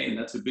part of May, and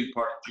that's a big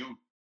part of June.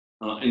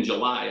 In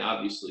July,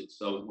 obviously.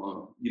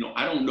 So,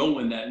 I don't know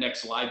when that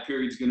next live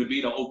period is going to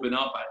be to open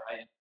up.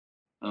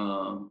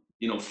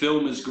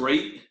 Film is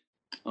great.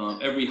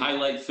 Every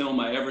highlight film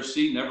I ever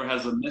see never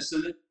has a miss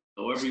in it.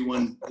 So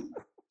everyone,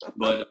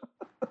 but,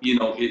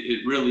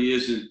 it really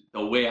isn't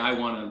the way I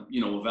want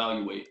to,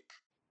 evaluate,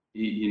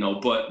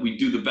 but we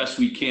do the best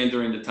we can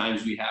during the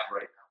times we have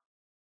right now.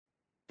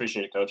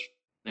 Appreciate it, Coach.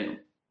 No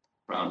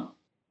problem.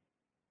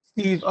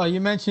 Steve, you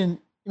mentioned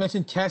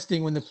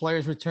testing when the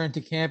players return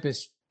to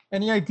campus.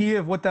 Any idea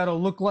of what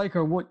that'll look like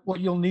or what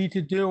you'll need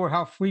to do or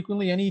how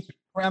frequently, any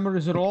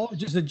parameters at all?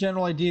 Just a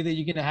general idea that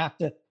you're going to have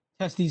to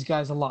test these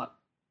guys a lot.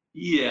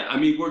 Yeah,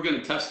 we're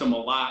going to test them a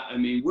lot.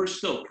 We're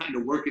still kind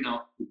of working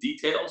out the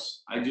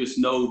details. I just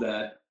know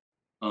that,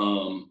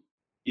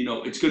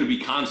 it's going to be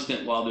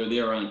constant while they're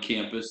there on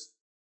campus.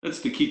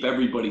 That's to keep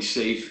everybody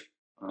safe,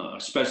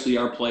 especially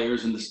our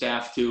players and the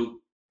staff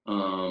too.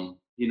 And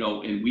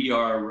we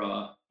are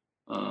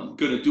going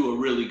to do a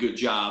really good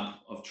job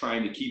of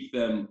trying to keep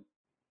them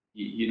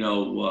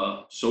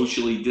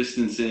socially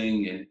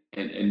distancing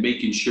and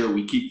making sure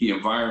we keep the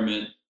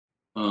environment.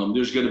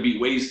 There's going to be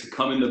ways to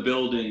come in the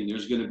building.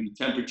 There's going to be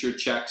temperature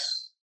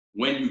checks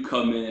when you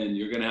come in.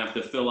 You're going to have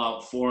to fill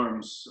out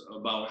forms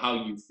about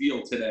how you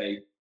feel today.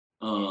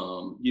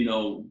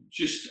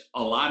 Just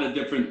a lot of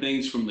different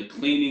things from the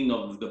cleaning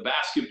of the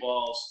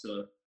basketballs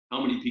to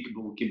how many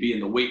people can be in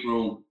the weight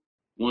room.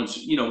 Once,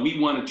 we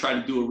want to try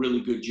to do a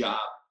really good job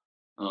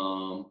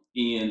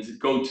and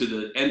go to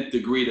the nth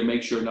degree to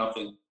make sure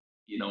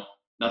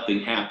nothing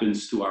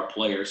happens to our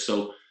players.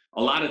 So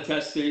a lot of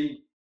testing,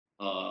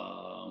 a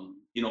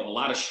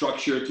lot of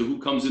structure to who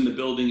comes in the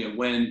building and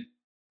when,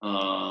 a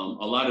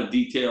lot of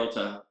detail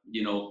to,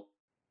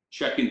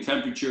 checking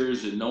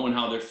temperatures and knowing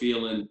how they're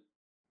feeling,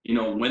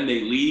 when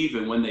they leave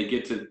and when they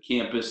get to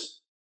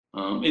campus,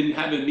 and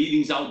having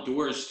meetings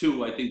outdoors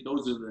too. I think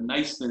those are the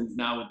nice things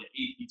now with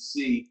the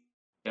APC,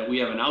 that we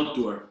have an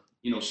outdoor,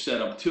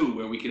 set up too,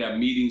 where we could have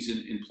meetings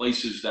in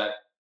places that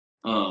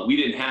we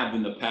didn't have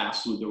in the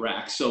past with the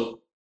RAC. So,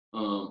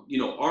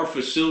 our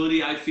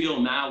facility, I feel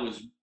now,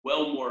 is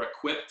well more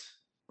equipped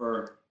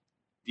for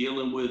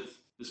dealing with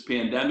this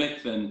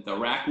pandemic than the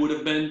RAC would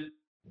have been.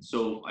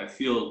 So I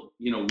feel,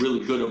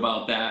 really good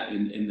about that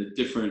and the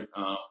different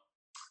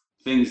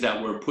things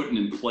that we're putting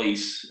in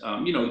place,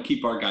 to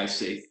keep our guys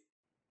safe.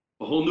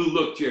 A whole new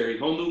look, Jerry,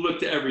 whole new look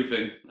to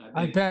everything.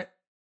 I bet.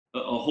 A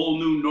whole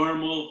new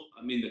normal.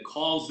 The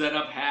calls that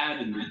I've had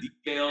and the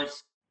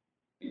details,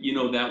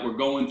 that we're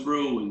going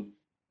through, and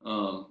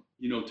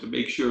to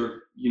make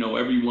sure,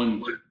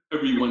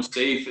 everyone's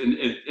safe, and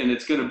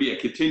it's going to be a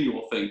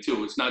continual thing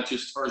too. It's not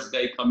just first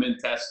day, come in,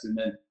 test, and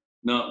then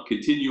no,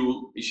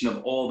 continuation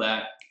of all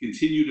that.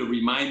 Continue to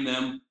remind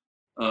them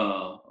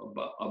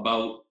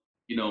about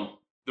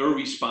their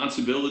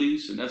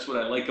responsibilities, and that's what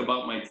I like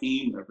about my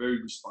team. They're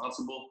very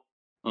responsible,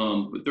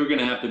 but they're going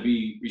to have to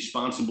be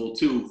responsible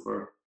too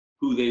for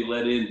who they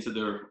let into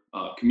their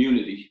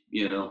community.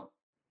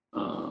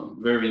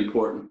 Very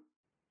important.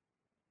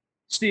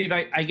 Steve,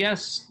 I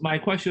guess my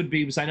question would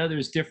be, because I know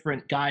there's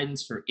different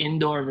guidance for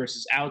indoor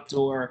versus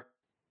outdoor.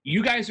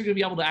 You guys are going to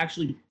be able to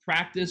actually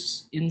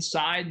practice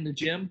inside in the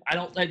gym? I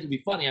don't like it to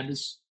be funny. I'm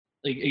just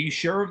like, are you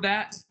sure of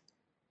that?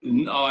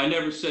 No, I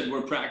never said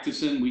we're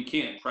practicing. We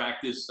can't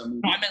practice. I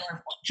mean, No, I meant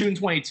like June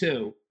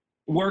 22,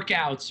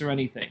 workouts or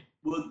anything.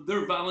 Well,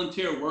 they're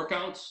volunteer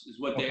workouts is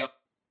what they are.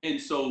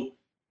 And so,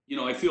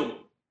 I feel,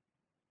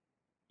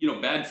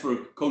 bad for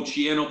Coach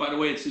Shiano. By the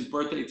way, it's his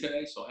birthday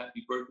today, so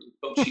happy birthday,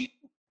 Coach Shiano.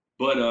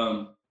 But,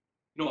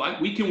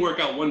 we can work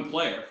out one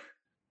player.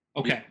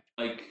 Okay.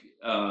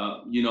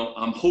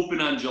 I'm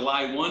hoping on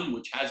July 1,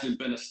 which hasn't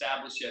been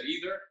established yet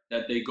either,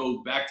 that they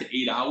go back to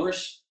 8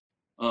 hours,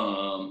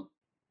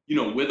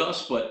 with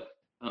us. But,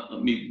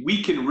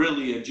 we can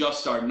really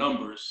adjust our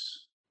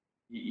numbers,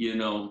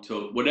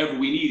 to whatever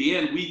we need.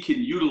 And we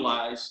can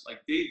utilize, like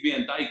Dave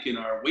Van Dyke in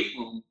our weight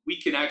room, we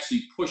can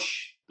actually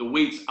push the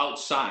weights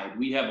outside.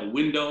 We have a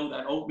window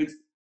that opens.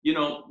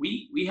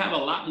 We have a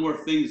lot more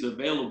things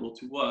available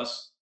to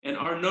us, and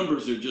our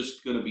numbers are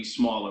just going to be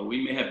smaller.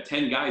 We may have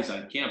 10 guys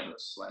on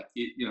campus.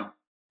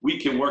 We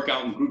can work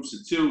out in groups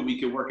of 2. We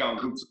can work out in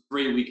groups of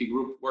 3. We can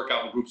work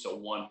out in groups of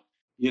 1.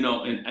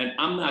 And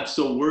I'm not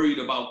so worried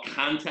about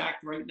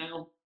contact right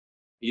now.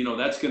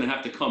 That's going to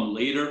have to come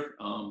later.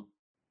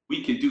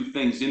 We can do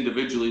things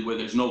individually where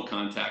there's no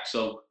contact.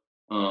 So,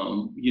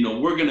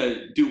 we're going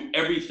to do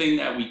everything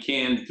that we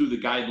can through the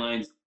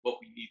guidelines, what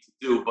we need to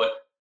do, but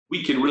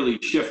we can really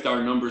shift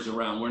our numbers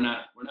around. We're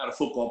not a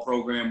football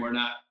program. We're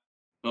not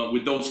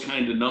with those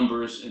kind of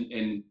numbers.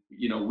 And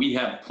we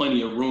have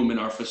plenty of room in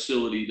our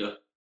facility to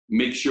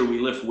make sure we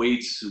lift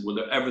weights,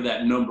 whatever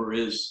that number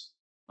is,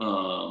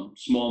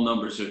 small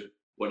numbers or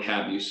what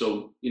have you.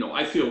 So,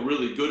 I feel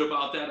really good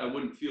about that. I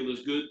wouldn't feel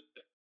as good.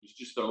 It's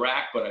just a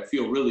rack, but I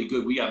feel really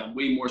good. We have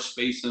way more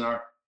space in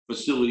our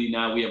facility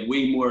now. We have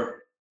way more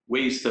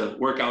ways to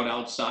work out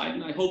outside.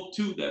 And I hope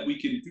too that we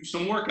can do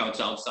some workouts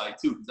outside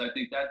too, because I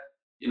think that,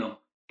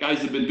 guys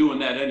have been doing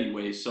that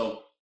anyway.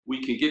 So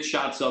we can get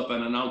shots up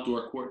on an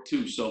outdoor court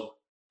too. So,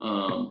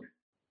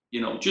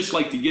 just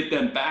like to get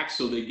them back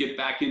so they get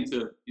back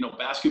into,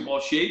 basketball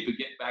shape and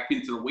get back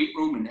into the weight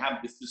room and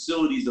have the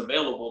facilities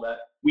available that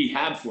we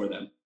have for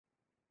them.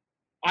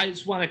 I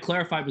just want to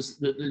clarify, was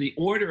the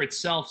order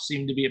itself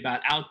seemed to be about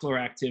outdoor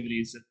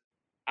activities, and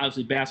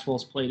obviously basketball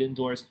is played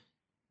indoors.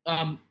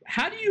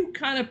 How do you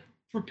kind of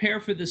prepare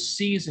for the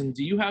season?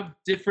 Do you have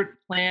different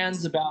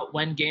plans about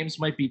when games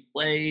might be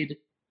played?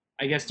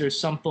 I guess there's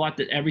some thought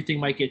that everything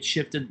might get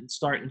shifted and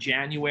start in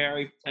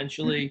January,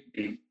 potentially.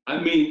 I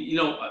mean,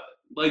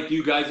 like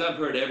you guys, I've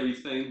heard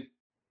everything,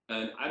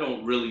 and I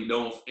don't really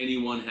know if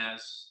anyone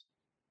has,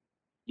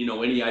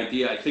 any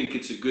idea. I think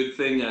it's a good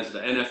thing as the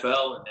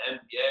NFL and the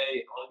NBA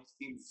and all these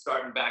teams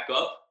starting back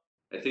up.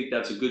 I think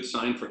that's a good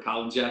sign for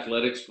college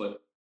athletics,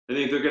 but I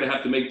think they're going to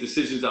have to make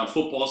decisions on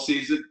football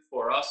season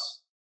for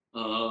us.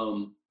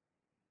 So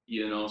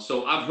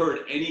I've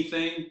heard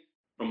anything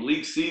from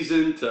league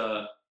season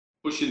to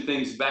pushing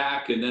things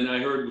back, and then I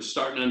heard we're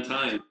starting on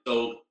time.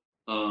 So,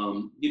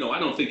 I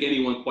don't think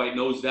anyone quite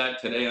knows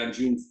that today on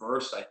June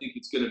 1st. I think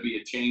it's going to be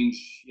a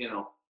change,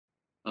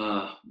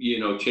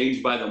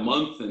 change by the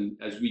month, and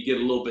as we get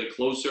a little bit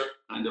closer,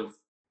 kind of,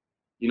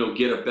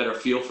 get a better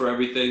feel for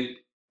everything,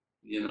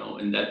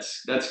 and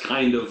that's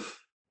kind of,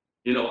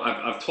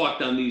 I've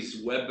talked on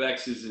these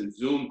WebExes and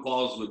Zoom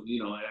calls with,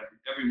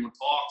 everyone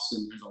talks,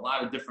 and there's a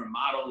lot of different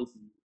models.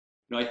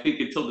 And, I think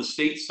until the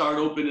states start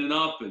opening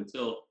up,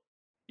 until,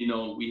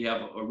 we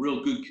have a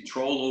real good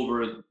control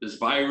over this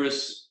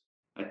virus,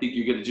 I think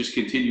you're going to just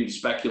continue to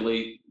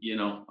speculate,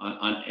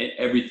 on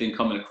everything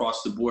coming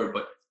across the board.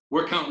 But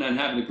we're counting on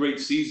having a great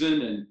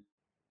season, and,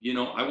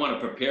 I want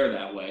to prepare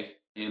that way.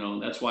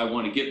 That's why I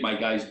want to get my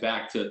guys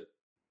back to,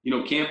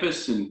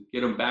 campus and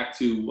get them back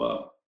to,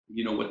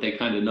 what they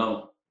kind of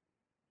know.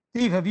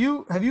 Steve, have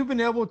you been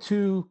able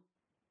to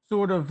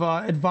sort of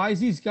advise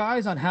these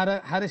guys on how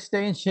to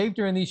stay in shape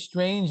during these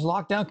strange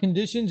lockdown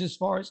conditions, as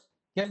far as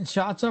getting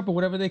shots up or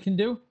whatever they can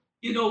do?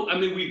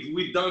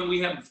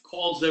 We have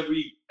calls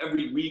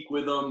every week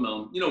with them.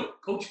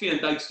 Coach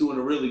Van Dyke's doing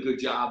a really good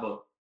job of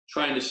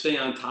trying to stay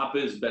on top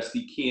of it as best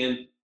he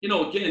can.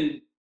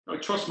 Again, I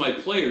trust my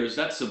players.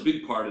 That's a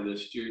big part of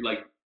this, Jerry.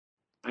 Like,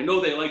 I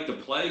know they like to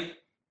play.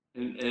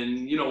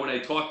 And when I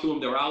talk to them,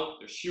 they're out,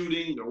 they're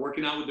shooting, they're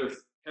working out with their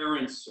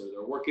parents, or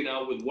they're working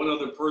out with one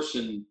other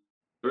person.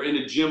 They're in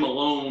a gym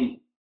alone.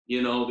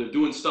 They're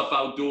doing stuff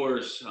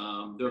outdoors.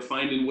 They're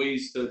finding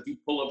ways to do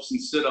pull-ups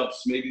and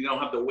sit-ups. Maybe they don't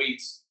have the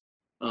weights.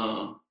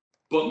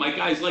 But my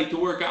guys like to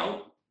work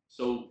out.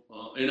 So,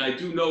 and I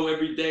do know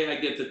every day I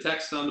get the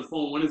text on the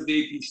phone, when is the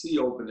APC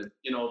opening?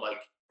 You know, like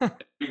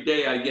every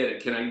day I get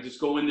it. Can I just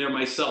go in there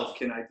myself?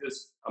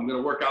 I'm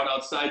going to work out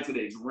outside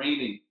today. It's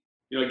raining.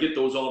 You know, I get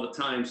those all the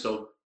time.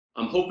 So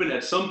I'm hoping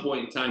at some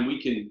point in time we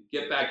can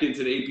get back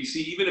into the APC,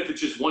 even if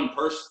it's just one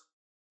person,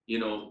 you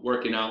know,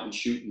 working out and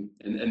shooting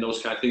and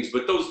those kind of things.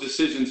 But those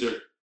decisions are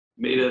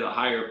made at a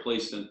higher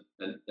place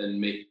than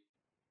me.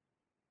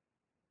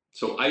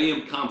 So I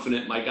am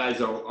confident my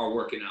guys are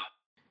working out.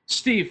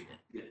 Steve,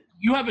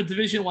 you have a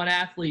Division I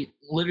athlete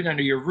living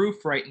under your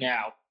roof right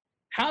now.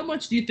 How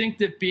much do you think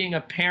that being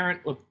a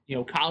parent of, you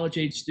know, college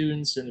age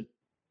students and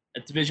a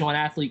Division I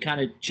athlete kind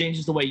of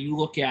changes the way you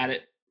look at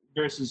it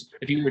versus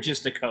if you were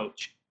just a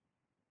coach?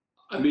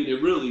 I mean,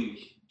 it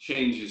really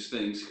changes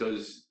things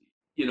because,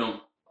 you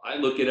know, I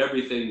look at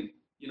everything,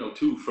 you know,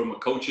 too, from a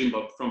coaching,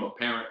 but from a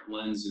parent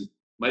lens. And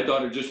my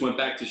daughter just went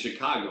back to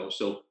Chicago.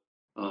 So,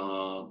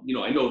 you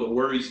know, I know the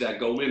worries that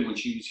go in when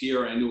she was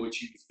here. I knew what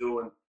she was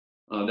doing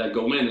that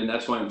go in. And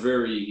that's why I'm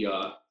very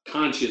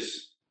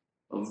conscious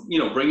of, you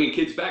know, bringing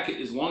kids back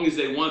as long as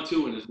they want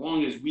to. And as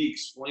long as we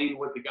explain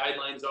what the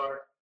guidelines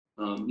are,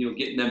 you know,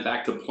 getting them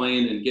back to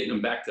playing and getting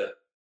them back to,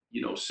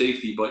 you know,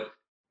 safety. But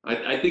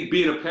I think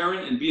being a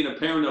parent and being a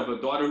parent of a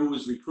daughter who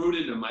was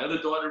recruited and my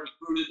other daughter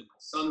recruited and my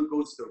son who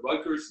goes to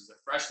Rutgers is a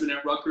freshman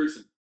at Rutgers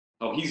and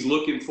how he's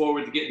looking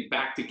forward to getting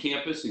back to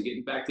campus and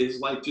getting back to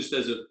his life just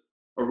as a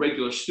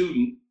regular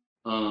student.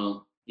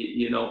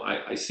 You know,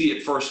 I see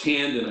it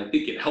firsthand and I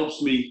think it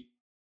helps me,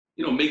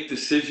 you know, make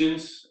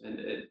decisions and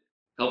it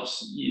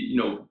helps, you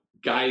know,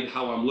 guide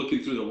how I'm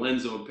looking through the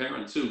lens of a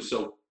parent too.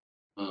 So,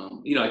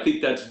 you know, I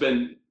think that's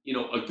been, you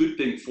know, a good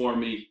thing for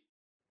me.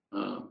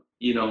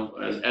 You know,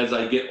 as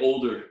I get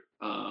older,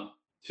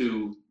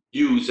 to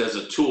use as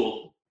a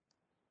tool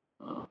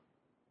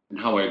and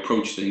how I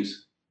approach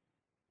things.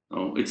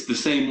 It's the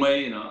same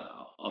way, and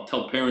I'll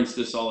tell parents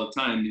this all the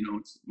time. You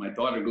know, my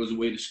daughter goes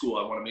away to school.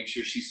 I want to make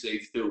sure she's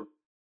safe too.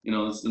 You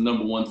know, it's the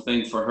number one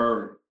thing for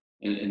her.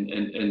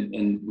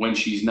 And when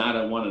she's not,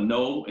 I want to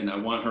know, and I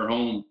want her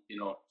home. You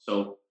know,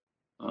 so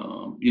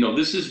you know,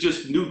 this is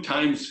just new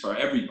times for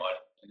everybody,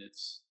 and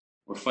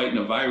we're fighting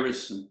a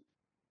virus and.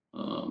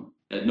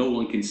 That no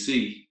one can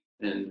see,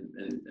 and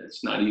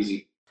it's not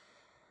easy.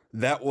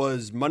 That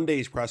was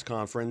Monday's press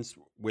conference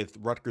with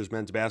Rutgers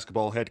men's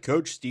basketball head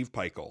coach Steve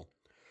Pikiell.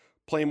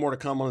 Plenty more to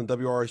come on the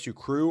WRSU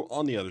crew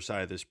on the other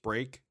side of this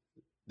break.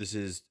 This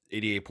is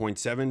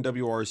 88.7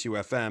 WRSU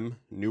FM,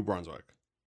 New Brunswick.